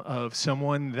of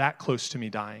someone that close to me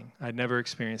dying. I'd never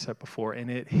experienced that before, and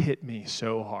it hit me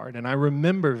so hard. And I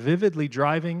remember vividly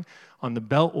driving on the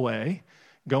Beltway,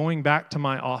 going back to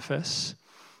my office,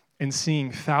 and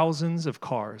seeing thousands of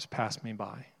cars pass me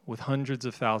by with hundreds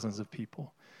of thousands of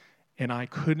people. And I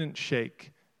couldn't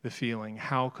shake the feeling,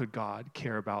 how could God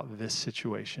care about this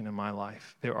situation in my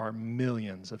life? There are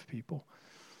millions of people.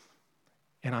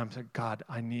 And I'm like, God,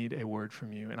 I need a word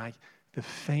from you. And the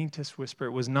faintest whisper,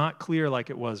 it was not clear like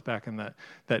it was back in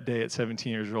that day at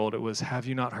 17 years old. It was, have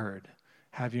you not heard?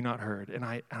 Have you not heard? And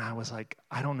I was like,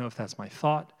 I don't know if that's my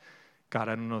thought. God,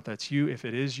 I don't know if that's you. If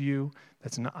it is you,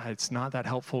 it's not that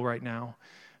helpful right now.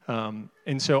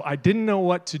 And so I didn't know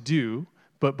what to do,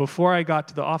 but before I got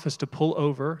to the office to pull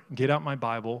over, get out my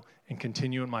Bible, and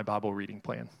continue in my Bible reading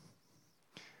plan.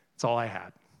 That's all I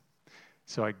had.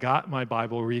 So I got my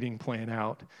Bible reading plan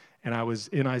out, and I was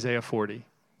in Isaiah 40.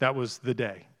 That was the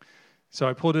day. So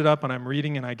I pulled it up, and I'm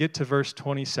reading, and I get to verse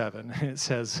 27, and it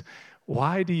says,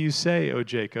 "Why do you say, O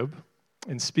Jacob,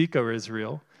 and speak, O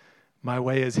Israel, my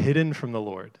way is hidden from the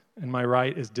Lord, and my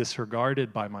right is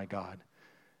disregarded by my God?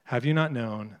 Have you not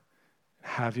known?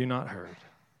 Have you not heard?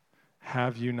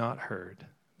 Have you not heard?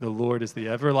 The Lord is the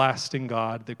everlasting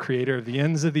God, the creator of the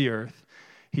ends of the earth.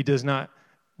 He does not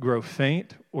grow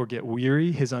faint or get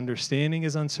weary. His understanding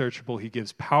is unsearchable. He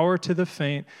gives power to the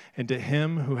faint, and to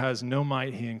him who has no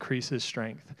might, he increases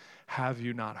strength. Have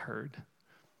you not heard?"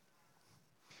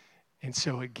 And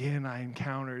so again, I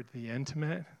encountered the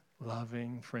intimate,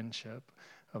 loving friendship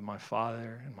of my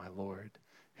Father and my Lord,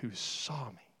 who saw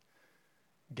me.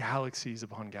 Galaxies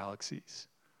upon galaxies.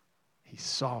 He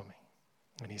saw me,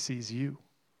 and he sees you.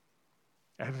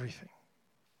 Everything.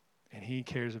 And he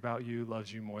cares about you,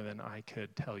 loves you more than I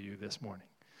could tell you this morning.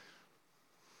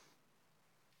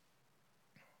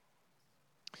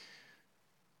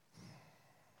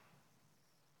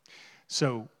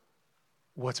 So,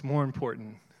 what's more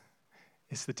important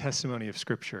is the testimony of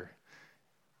Scripture,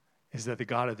 is that the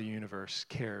God of the universe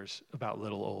cares about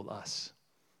little old us.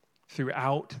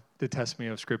 Throughout the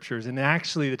testimony of Scriptures, and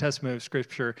actually the testimony of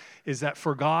Scripture is that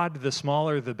for God, the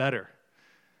smaller the better.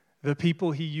 The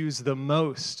people he used the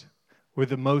most were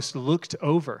the most looked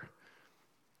over.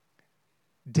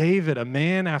 David, a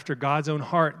man after God's own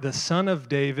heart, the son of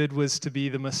David, was to be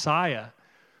the Messiah.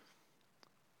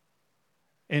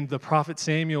 And the prophet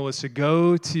Samuel was to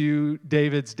go to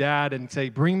David's dad and say,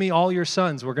 "Bring me all your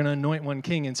sons. We're going to anoint one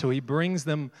king." And so he brings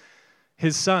them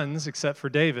his sons, except for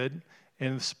David.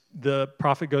 And the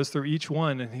prophet goes through each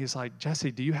one, and he's like,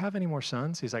 "Jesse, do you have any more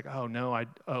sons?" He's like, I've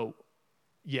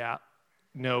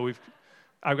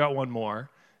got one more.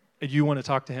 You want to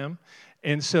talk to him?"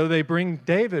 And so they bring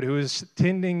David, who is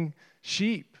tending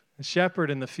sheep, a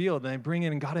shepherd in the field, and they bring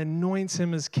in, and God anoints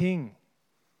him as king.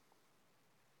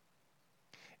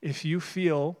 If you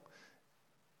feel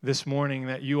this morning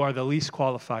that you are the least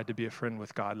qualified to be a friend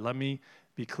with God, let me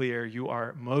be clear, you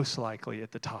are most likely at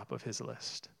the top of his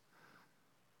list.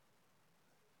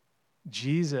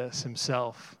 Jesus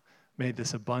himself made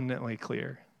this abundantly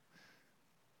clear.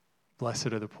 Blessed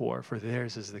are the poor, for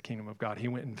theirs is the kingdom of God. He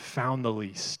went and found the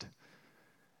least.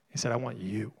 He said, I want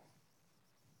you.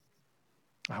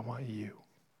 I want you.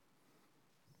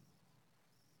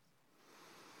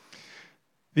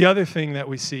 The other thing that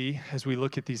we see as we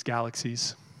look at these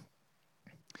galaxies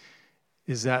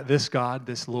is that this God,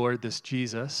 this Lord, this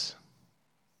Jesus,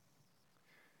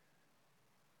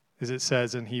 as it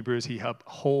says in Hebrews,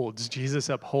 Jesus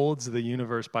upholds the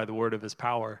universe by the word of his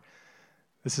power.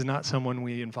 This is not someone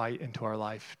we invite into our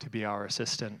life to be our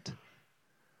assistant.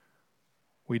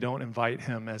 We don't invite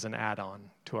him as an add-on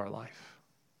to our life.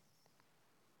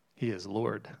 He is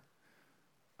Lord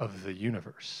of the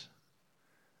universe.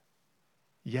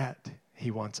 Yet, he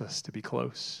wants us to be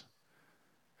close.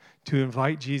 To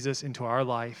invite Jesus into our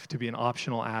life to be an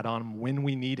optional add-on when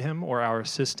we need him or our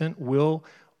assistant will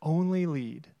only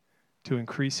lead to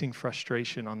increasing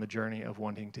frustration on the journey of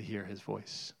wanting to hear his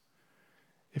voice.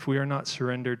 If we are not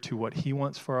surrendered to what he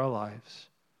wants for our lives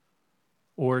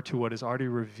or to what is already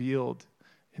revealed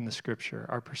in the Scripture,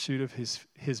 our pursuit of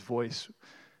his voice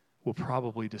will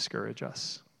probably discourage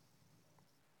us.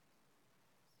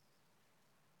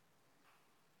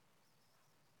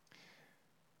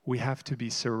 we have to be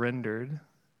surrendered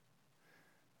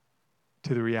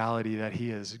to the reality that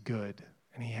he is good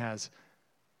and he has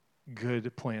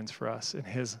good plans for us, and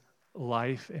his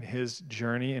life and his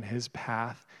journey and his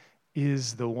path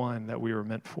is the one that we were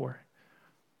meant for.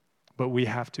 But we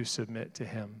have to submit to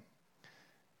him.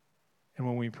 And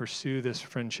when we pursue this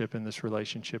friendship and this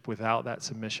relationship without that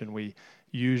submission, we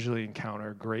usually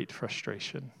encounter great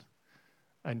frustration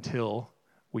until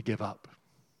we give up.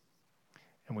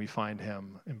 And we find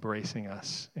him embracing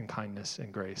us in kindness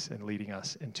and grace and leading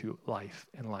us into life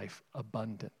and life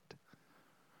abundant.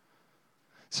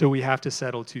 So we have to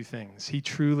settle two things. He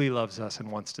truly loves us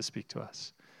and wants to speak to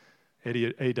us.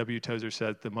 A.W. Tozer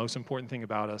said, the most important thing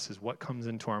about us is what comes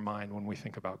into our mind when we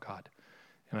think about God.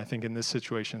 And I think in this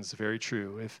situation, it's very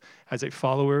true. If, as a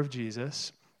follower of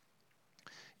Jesus,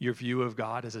 your view of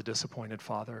God as a disappointed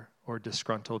father or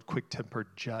disgruntled, quick-tempered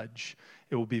judge,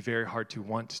 it will be very hard to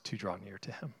want to draw near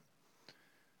to him.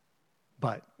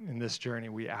 But in this journey,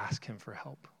 we ask him for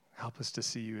help. Help us to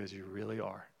see you as you really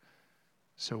are.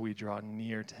 So we draw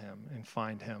near to him and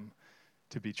find him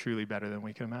to be truly better than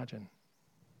we can imagine.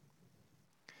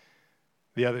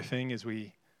 The other thing is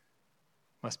we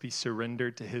must be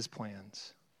surrendered to his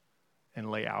plans and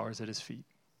lay ours at his feet.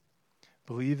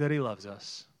 Believe that he loves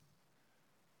us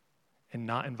and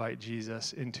not invite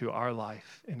Jesus into our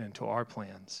life and into our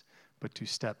plans, but to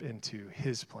step into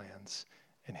his plans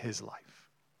and his life.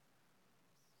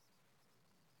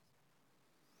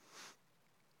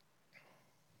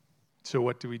 So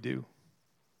what do?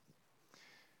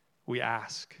 We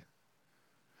ask.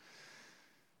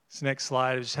 This next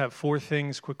slide, I just have 4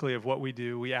 things quickly of what we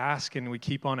do. We ask and we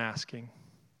keep on asking.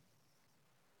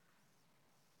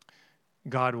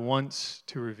 God wants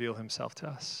to reveal himself to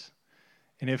us.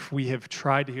 And if we have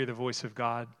tried to hear the voice of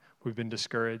God, we've been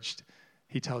discouraged,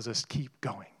 he tells us, keep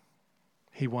going.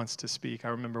 He wants to speak. I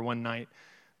remember one night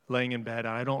laying in bed, and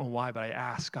I don't know why, but I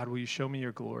asked, God, will you show me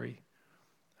your glory?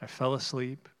 I fell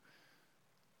asleep.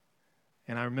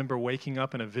 And I remember waking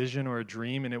up in a vision or a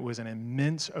dream, and it was an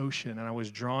immense ocean, and I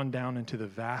was drawn down into the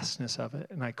vastness of it,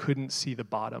 and I couldn't see the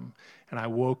bottom. And I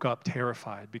woke up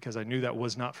terrified because I knew that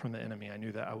was not from the enemy. I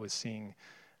knew that I was seeing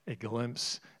a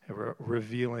glimpse, a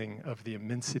revealing of the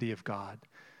immensity of God.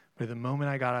 But the moment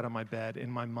I got out of my bed, in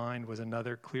my mind was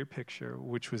another clear picture,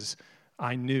 which was,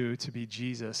 I knew to be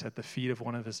Jesus at the feet of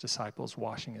one of his disciples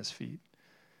washing his feet.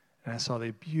 And I saw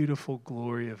the beautiful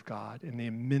glory of God and the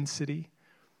immensity.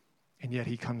 And yet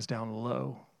he comes down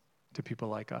low to people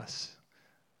like us.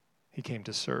 He came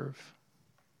to serve.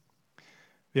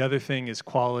 The other thing is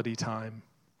quality time.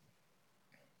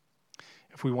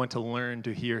 If we want to learn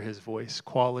to hear his voice,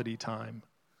 quality time.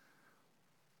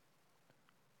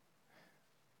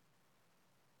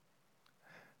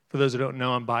 For those who don't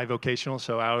know, I'm bivocational,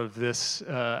 so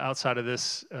outside of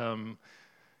this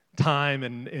time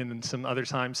and some other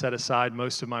time set aside,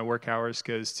 most of my work hours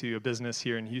goes to a business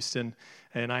here in Houston,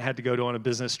 and I had to go on a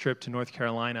business trip to North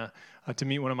Carolina to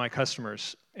meet one of my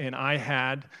customers. And I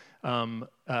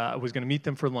was going to meet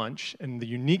them for lunch, and the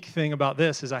unique thing about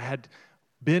this is I had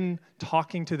been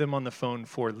talking to them on the phone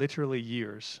for literally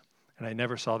years, and I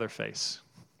never saw their face.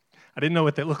 I didn't know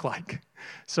what they looked like.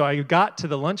 So I got to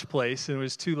the lunch place, and it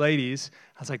was 2 ladies.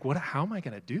 I was like, how am I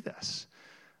going to do this?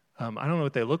 I don't know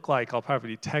what they look like. I'll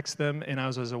probably text them. And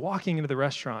as I was walking into the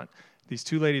restaurant, these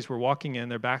 2 ladies were walking in.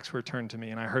 Their backs were turned to me,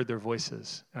 and I heard their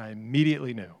voices. And I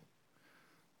immediately knew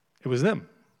it was them.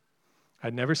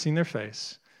 I'd never seen their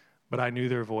face, but I knew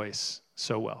their voice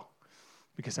so well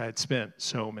because I had spent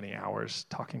so many hours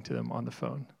talking to them on the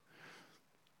phone.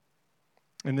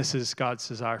 And this is God's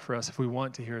desire for us. If we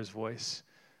want to hear his voice,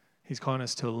 he's calling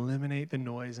us to eliminate the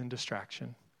noise and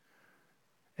distraction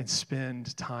and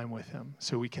spend time with him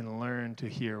so we can learn to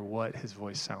hear what his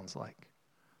voice sounds like.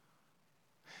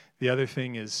 The other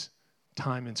thing is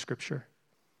time in Scripture.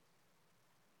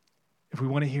 If we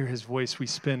want to hear his voice, we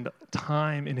spend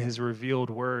time in his revealed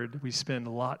word. We spend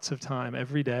lots of time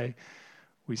every day.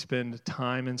 We spend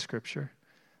time in Scripture.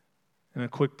 And a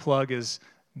quick plug is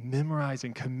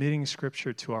memorizing, committing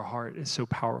Scripture to our heart is so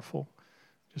powerful.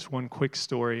 Just one quick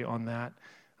story on that.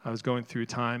 I was going through a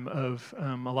time of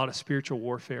a lot of spiritual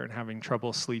warfare and having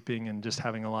trouble sleeping and just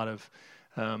having a lot of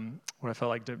what I felt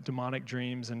like demonic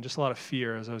dreams and just a lot of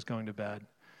fear as I was going to bed.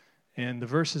 And the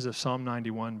verses of Psalm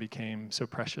 91 became so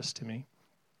precious to me.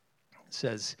 It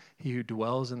says, "He who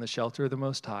dwells in the shelter of the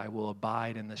Most High will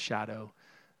abide in the shadow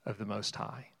of the Most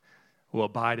High." Will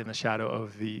abide in the shadow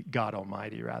of the God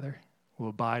Almighty, rather. Will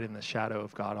abide in the shadow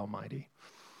of God Almighty.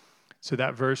 So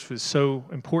that verse was so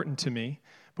important to me.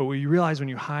 But what you realize when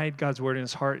you hide God's word in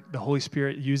his heart, the Holy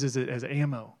Spirit uses it as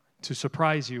ammo to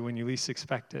surprise you when you least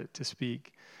expect it to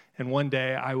speak. And one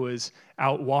day I was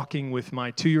out walking with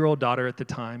my 2-year-old daughter at the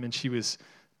time, and she was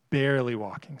barely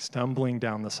walking, stumbling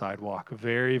down the sidewalk,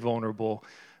 very vulnerable,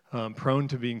 prone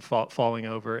to being falling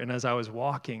over. And as I was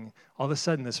walking, all of a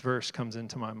sudden this verse comes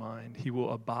into my mind. He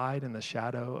will abide in the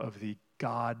shadow of the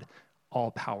God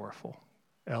all-powerful,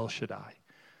 El Shaddai.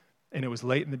 And it was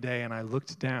late in the day, and I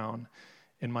looked down,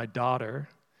 and my daughter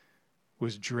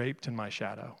was draped in my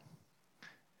shadow.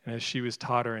 And as she was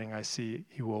tottering, I see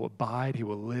he will abide, he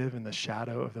will live in the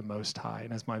shadow of the Most High.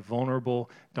 And as my vulnerable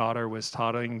daughter was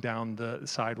tottering down the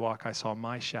sidewalk, I saw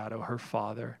my shadow, her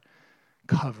father,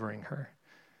 covering her.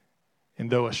 And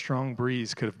though a strong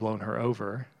breeze could have blown her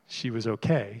over, she was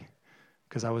okay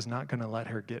because I was not going to let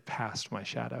her get past my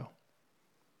shadow.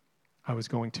 I was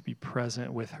going to be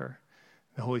present with her.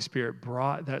 The Holy Spirit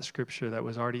brought that scripture that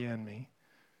was already in me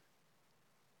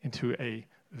into a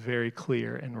very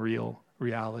clear and real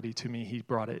reality to me. He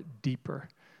brought it deeper,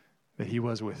 that he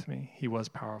was with me, he was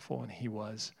powerful, and he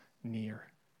was near.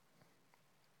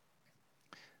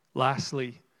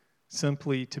 Lastly,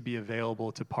 simply to be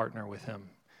available to partner with him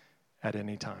at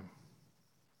any time.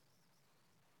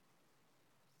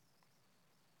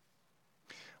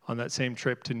 On that same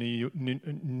trip to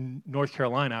North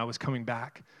Carolina, I was coming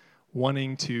back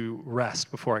wanting to rest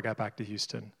before I got back to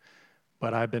Houston.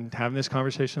 But I've been having this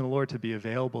conversation with the Lord to be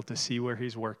available to see where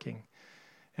he's working.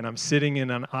 And I'm sitting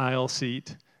in an aisle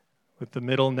seat with the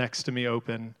middle next to me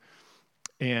open,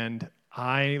 and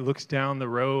I looked down the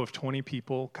row of 20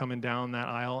 people coming down that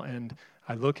aisle, and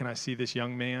I look and I see this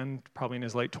young man, probably in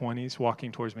his late 20s,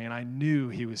 walking towards me, and I knew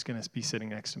he was going to be sitting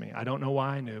next to me. I don't know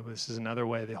why I knew. This is another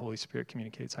way the Holy Spirit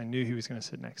communicates. I knew he was going to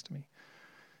sit next to me.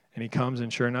 And he comes,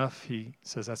 and sure enough, he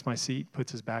says, "That's my seat,"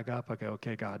 puts his bag up. I go,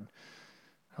 "Okay, God,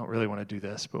 I don't really want to do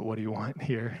this, but what do you want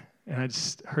here?" And I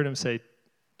just heard him say,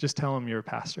 "Just tell him you're a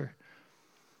pastor."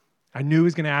 I knew he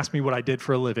was going to ask me what I did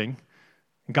for a living.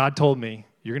 And God told me,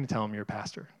 "You're going to tell him you're a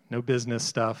pastor. No business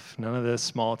stuff, none of this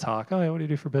small talk. Oh, yeah, what do you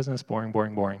do for business? Boring,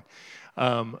 boring, boring."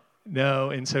 No,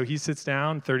 and so he sits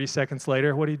down. 30 seconds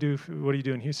later, "What do you do? What do you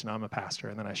do in Houston?" "I'm a pastor."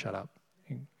 And then I shut up.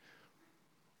 He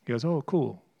goes, "Oh,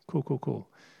 cool, cool, cool, cool."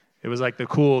 It was like the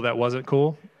cool that wasn't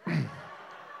cool.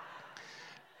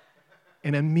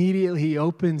 And immediately he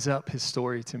opens up his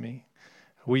story to me.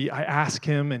 I ask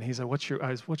him, and he's like, what's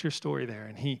your story there?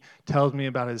 And he tells me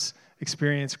about his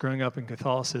experience growing up in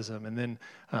Catholicism, and then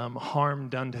harm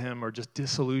done to him, or just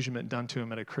disillusionment done to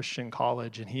him at a Christian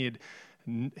college. And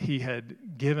he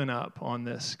had given up on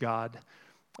this God.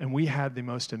 And we had the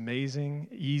most amazing,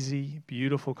 easy,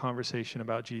 beautiful conversation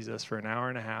about Jesus for an hour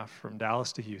and a half from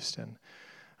Dallas to Houston.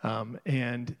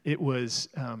 And it was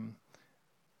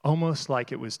almost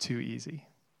like it was too easy,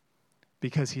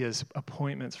 because he has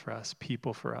appointments for us,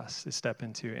 people for us to step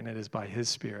into, and it is by his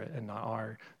Spirit and not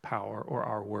our power or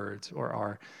our words or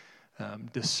our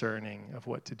discerning of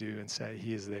what to do and say.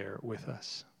 He is there with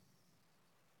us.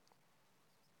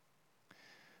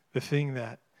 The thing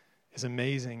that is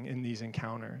amazing in these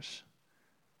encounters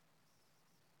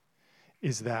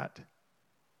is that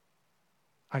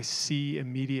I see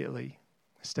immediately,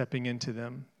 stepping into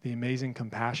them, the amazing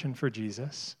compassion for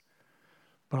Jesus,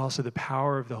 but also the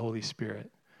power of the Holy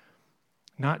Spirit.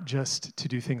 Not just to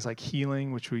do things like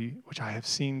healing, which I have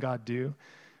seen God do,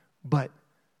 but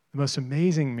the most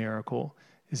amazing miracle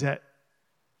is that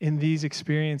in these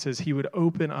experiences, he would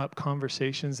open up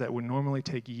conversations that would normally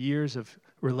take years of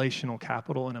relational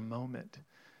capital in a moment,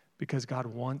 because God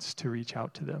wants to reach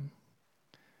out to them.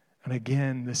 And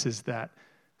again, this is that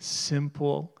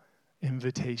simple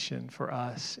invitation for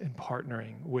us in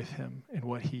partnering with him in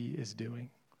what he is doing.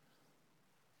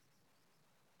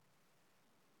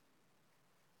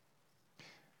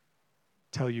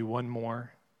 Tell you one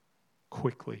more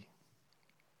quickly,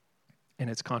 and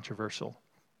it's controversial,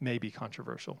 maybe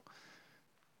controversial.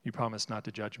 You promise not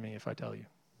to judge me if I tell you.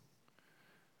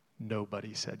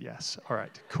 Nobody said yes. All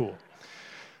right, cool.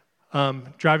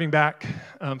 Driving back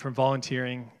from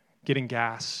volunteering, getting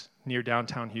gas near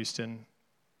downtown Houston,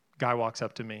 guy walks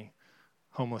up to me,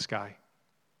 homeless guy,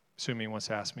 assuming he wants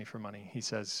to ask me for money. He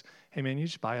says, "Hey man, you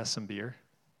just buy us some beer?"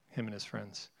 Him and his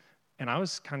friends. And I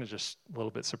was kind of just a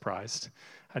little bit surprised.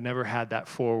 I never had that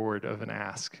forward of an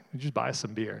ask. "You just buy us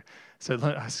some beer." So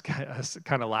I was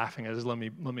kind of laughing. I just let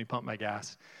me pump my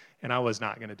gas. And I was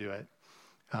not going to do it.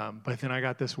 But then I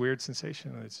got this weird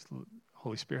sensation. It's,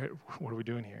 Holy Spirit, what are we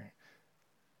doing here?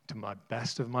 To my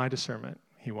best of my discernment,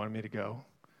 he wanted me to go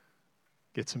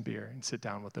get some beer and sit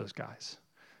down with those guys.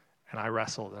 And I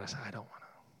wrestled, and I said, I don't want to,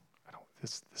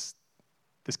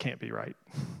 this can't be right.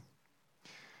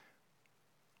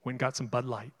 Went and got some Bud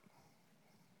Light,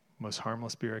 most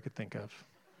harmless beer I could think of.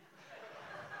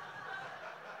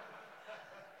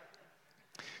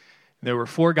 There were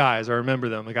 4 guys, I remember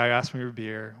them. The guy asked me for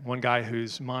beer, one guy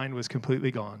whose mind was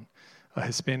completely gone, a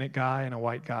Hispanic guy and a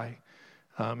white guy.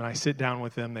 And I sit down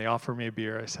with them. They offer me a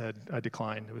beer. I said I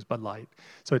declined. It was Bud Light.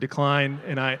 So I declined,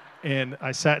 and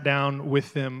I sat down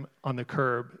with them on the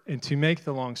curb. And to make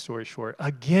the long story short,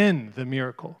 again, the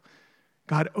miracle.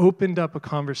 God opened up a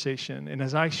conversation. And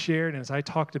as I shared and as I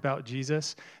talked about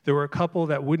Jesus, there were a couple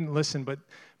that wouldn't listen, but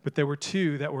there were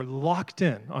 2 that were locked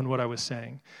in on what I was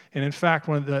saying. And in fact,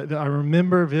 one of I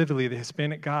remember vividly the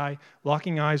Hispanic guy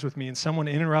locking eyes with me, and someone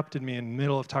interrupted me in the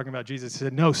middle of talking about Jesus. He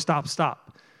said, "No, stop.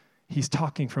 He's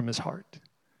talking from his heart."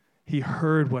 He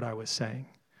heard what I was saying.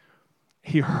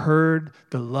 He heard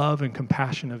the love and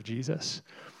compassion of Jesus.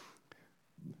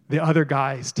 The other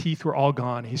guy's teeth were all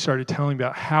gone. He started telling me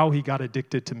about how he got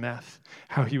addicted to meth,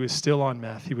 how he was still on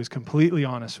meth. He was completely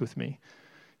honest with me.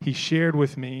 He shared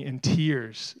with me in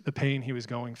tears the pain he was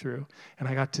going through. And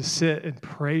I got to sit and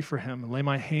pray for him and lay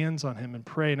my hands on him and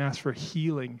pray and ask for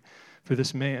healing for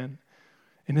this man.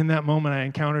 And in that moment, I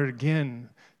encountered again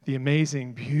the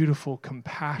amazing, beautiful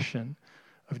compassion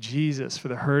of Jesus for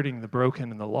the hurting, the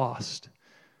broken, and the lost.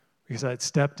 Because I had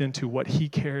stepped into what he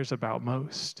cares about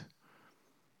most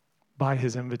by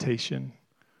his invitation.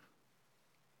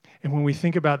 And when we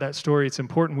think about that story, it's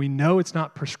important. We know it's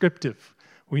not prescriptive.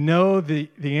 We know the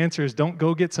answer is don't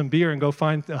go get some beer and go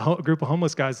find a group of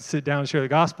homeless guys and sit down and share the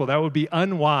gospel. That would be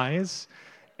unwise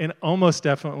and almost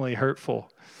definitely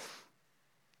hurtful.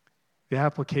 The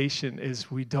application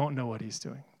is we don't know what he's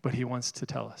doing, but he wants to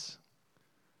tell us.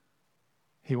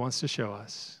 He wants to show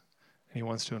us, and he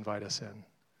wants to invite us in.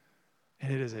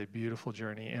 And it is a beautiful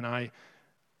journey. And I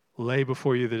lay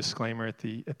before you the disclaimer at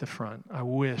the front. I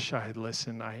wish I had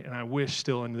listened, and I wish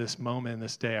still in this moment, in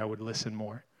this day, I would listen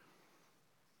more.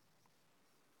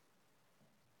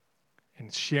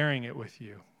 And sharing it with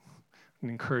you and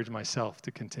encourage myself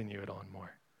to continue it on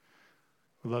more.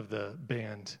 We'd love the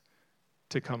band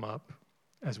to come up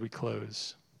as we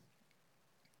close.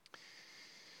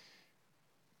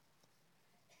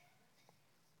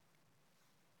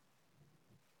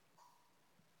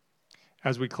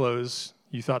 As we close,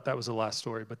 you thought that was the last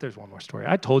story, but there's one more story.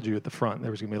 I told you at the front there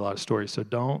was going to be a lot of stories, so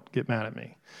don't get mad at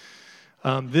me.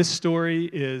 This story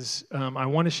is, I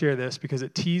want to share this because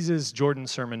it teases Jordan's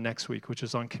sermon next week, which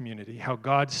is on community, how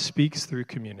God speaks through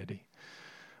community.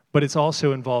 But it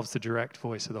also involves the direct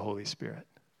voice of the Holy Spirit.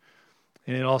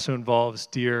 And it also involves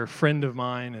a dear friend of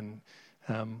mine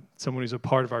and someone who's a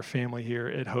part of our family here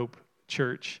at Hope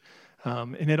Church.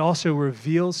 And it also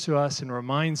reveals to us and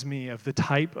reminds me of the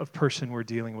type of person we're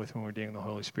dealing with when we're dealing with the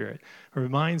Holy Spirit. It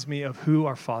reminds me of who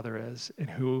our Father is and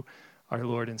who our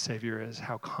Lord and Savior is,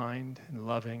 how kind and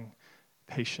loving,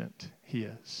 patient he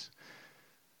is.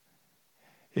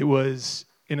 It was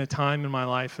in a time in my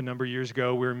life a number of years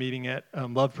ago, we were meeting at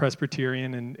Love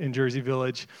Presbyterian in Jersey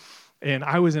Village, and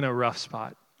I was in a rough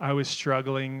spot. I was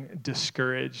struggling,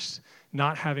 discouraged,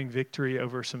 not having victory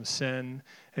over some sin,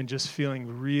 and just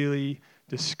feeling really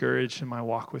discouraged in my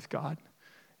walk with God.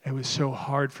 It was so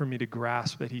hard for me to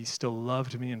grasp that he still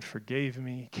loved me and forgave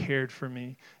me, cared for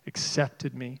me,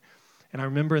 accepted me. And I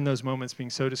remember in those moments being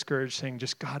so discouraged, saying,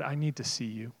 just, God, I need to see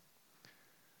you.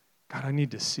 God, I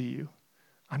need to see you.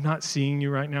 I'm not seeing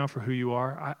you right now for who you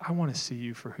are. I want to see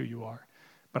you for who you are.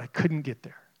 But I couldn't get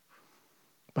there.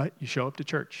 But you show up to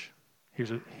church.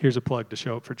 Here's a plug to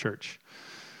show up for church.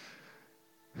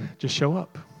 Just show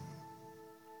up.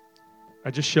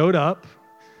 I just showed up,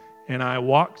 and I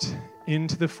walked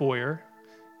into the foyer,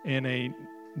 and a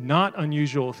not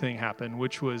unusual thing happened,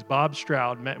 which was Bob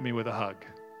Stroud met me with a hug.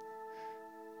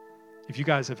 If you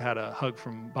guys have had a hug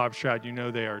from Bob Stroud, you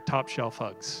know they are top shelf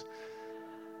hugs.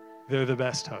 They're the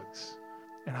best hugs.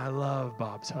 And I love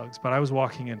Bob's hugs, but I was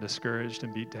walking in discouraged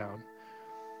and beat down.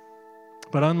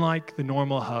 But unlike the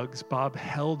normal hugs, Bob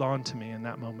held on to me in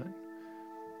that moment.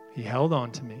 He held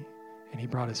on to me, and he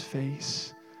brought his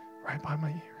face right by my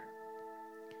ear.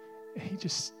 And he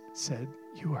just said,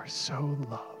 "You are so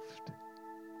loved.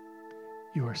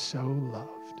 You are so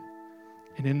loved."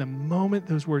 And in the moment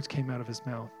those words came out of his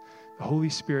mouth, the Holy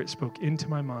Spirit spoke into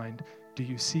my mind, "Do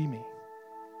you see me?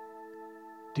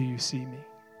 Do you see me?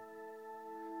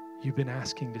 You've been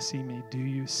asking to see me. Do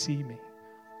you see me?"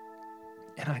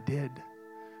 And I did.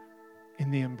 In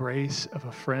the embrace of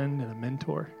a friend and a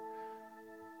mentor,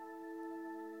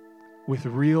 with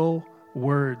real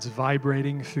words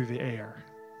vibrating through the air,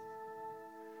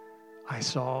 I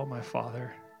saw my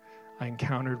Father. I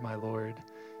encountered my Lord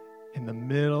in the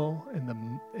middle,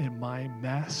 in my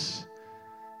mess,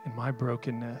 in my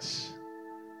brokenness.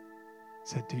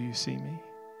 Said, "Do you see me?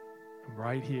 I'm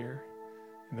right here."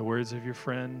 In the words of your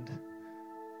friend,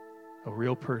 a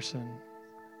real person,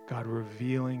 God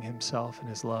revealing himself and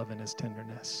his love and his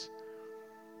tenderness.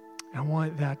 And I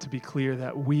want that to be clear,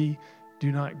 that we do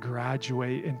not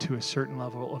graduate into a certain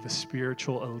level of a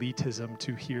spiritual elitism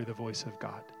to hear the voice of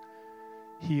God.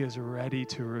 He is ready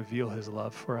to reveal his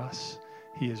love for us.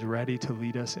 He is ready to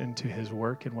lead us into his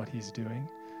work and what he's doing.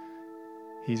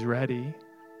 He's ready,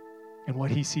 and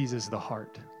what he sees is the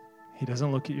heart. He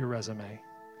doesn't look at your resume.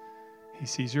 He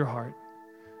sees your heart,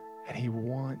 and he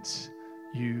wants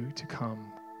you to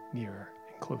come nearer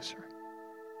and closer.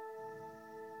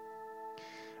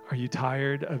 Are you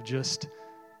tired of just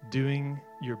doing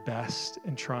your best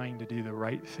and trying to do the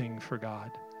right thing for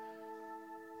God?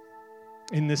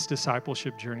 In this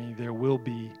discipleship journey, there will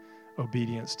be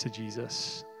obedience to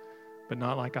Jesus, but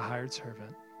not like a hired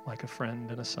servant, like a friend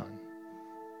and a son.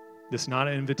 This is not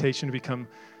an invitation to become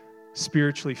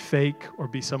spiritually fake or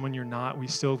be someone you're not. We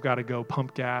still have got to go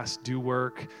pump gas, do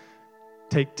work,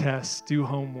 take tests, do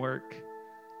homework.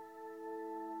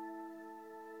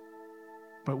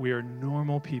 But we are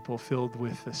normal people filled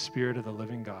with the Spirit of the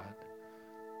living God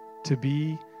to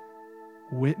be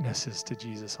witnesses to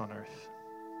Jesus on earth.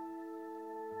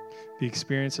 The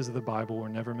experiences of the Bible were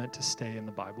never meant to stay in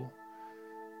the Bible.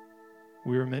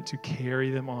 We were meant to carry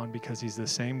them on because he's the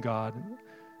same God, and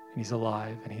he's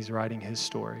alive, and he's writing his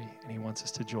story, and he wants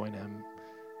us to join him.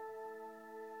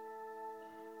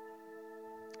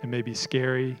 It may be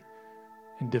scary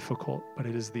and difficult, but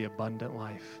it is the abundant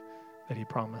life that he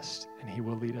promised, and he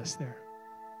will lead us there.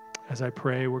 As I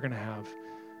pray, we're going to have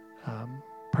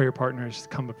prayer partners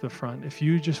come up the front. If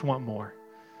you just want more,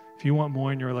 if you want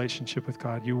more in your relationship with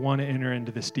God, you want to enter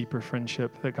into this deeper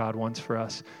friendship that God wants for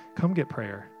us, come get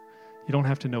prayer. You don't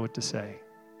have to know what to say.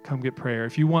 Come get prayer.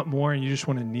 If you want more and you just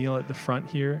want to kneel at the front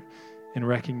here in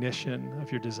recognition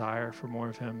of your desire for more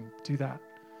of him, do that.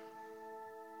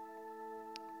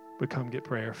 But come get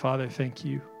prayer. Father, thank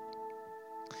you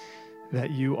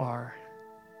that you are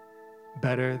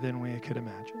better than we could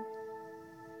imagine.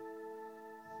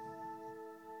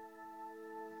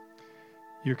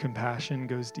 Your compassion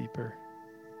goes deeper.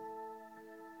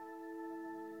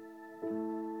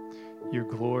 Your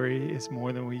glory is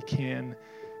more than we can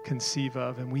conceive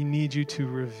of, and we need you to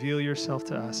reveal yourself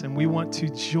to us, and we want to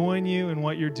join you in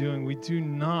what you're doing. We do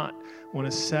not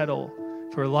want to settle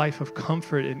for a life of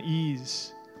comfort and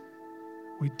ease.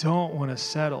 We don't want to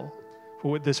settle for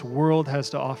what this world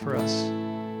has to offer us.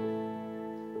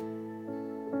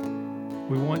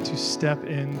 We want to step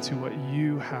into what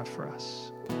you have for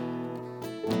us.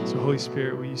 So Holy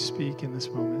Spirit, will you speak in this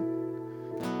moment?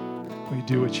 Will you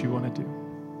do what you want to do?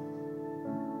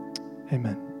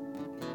 Amen.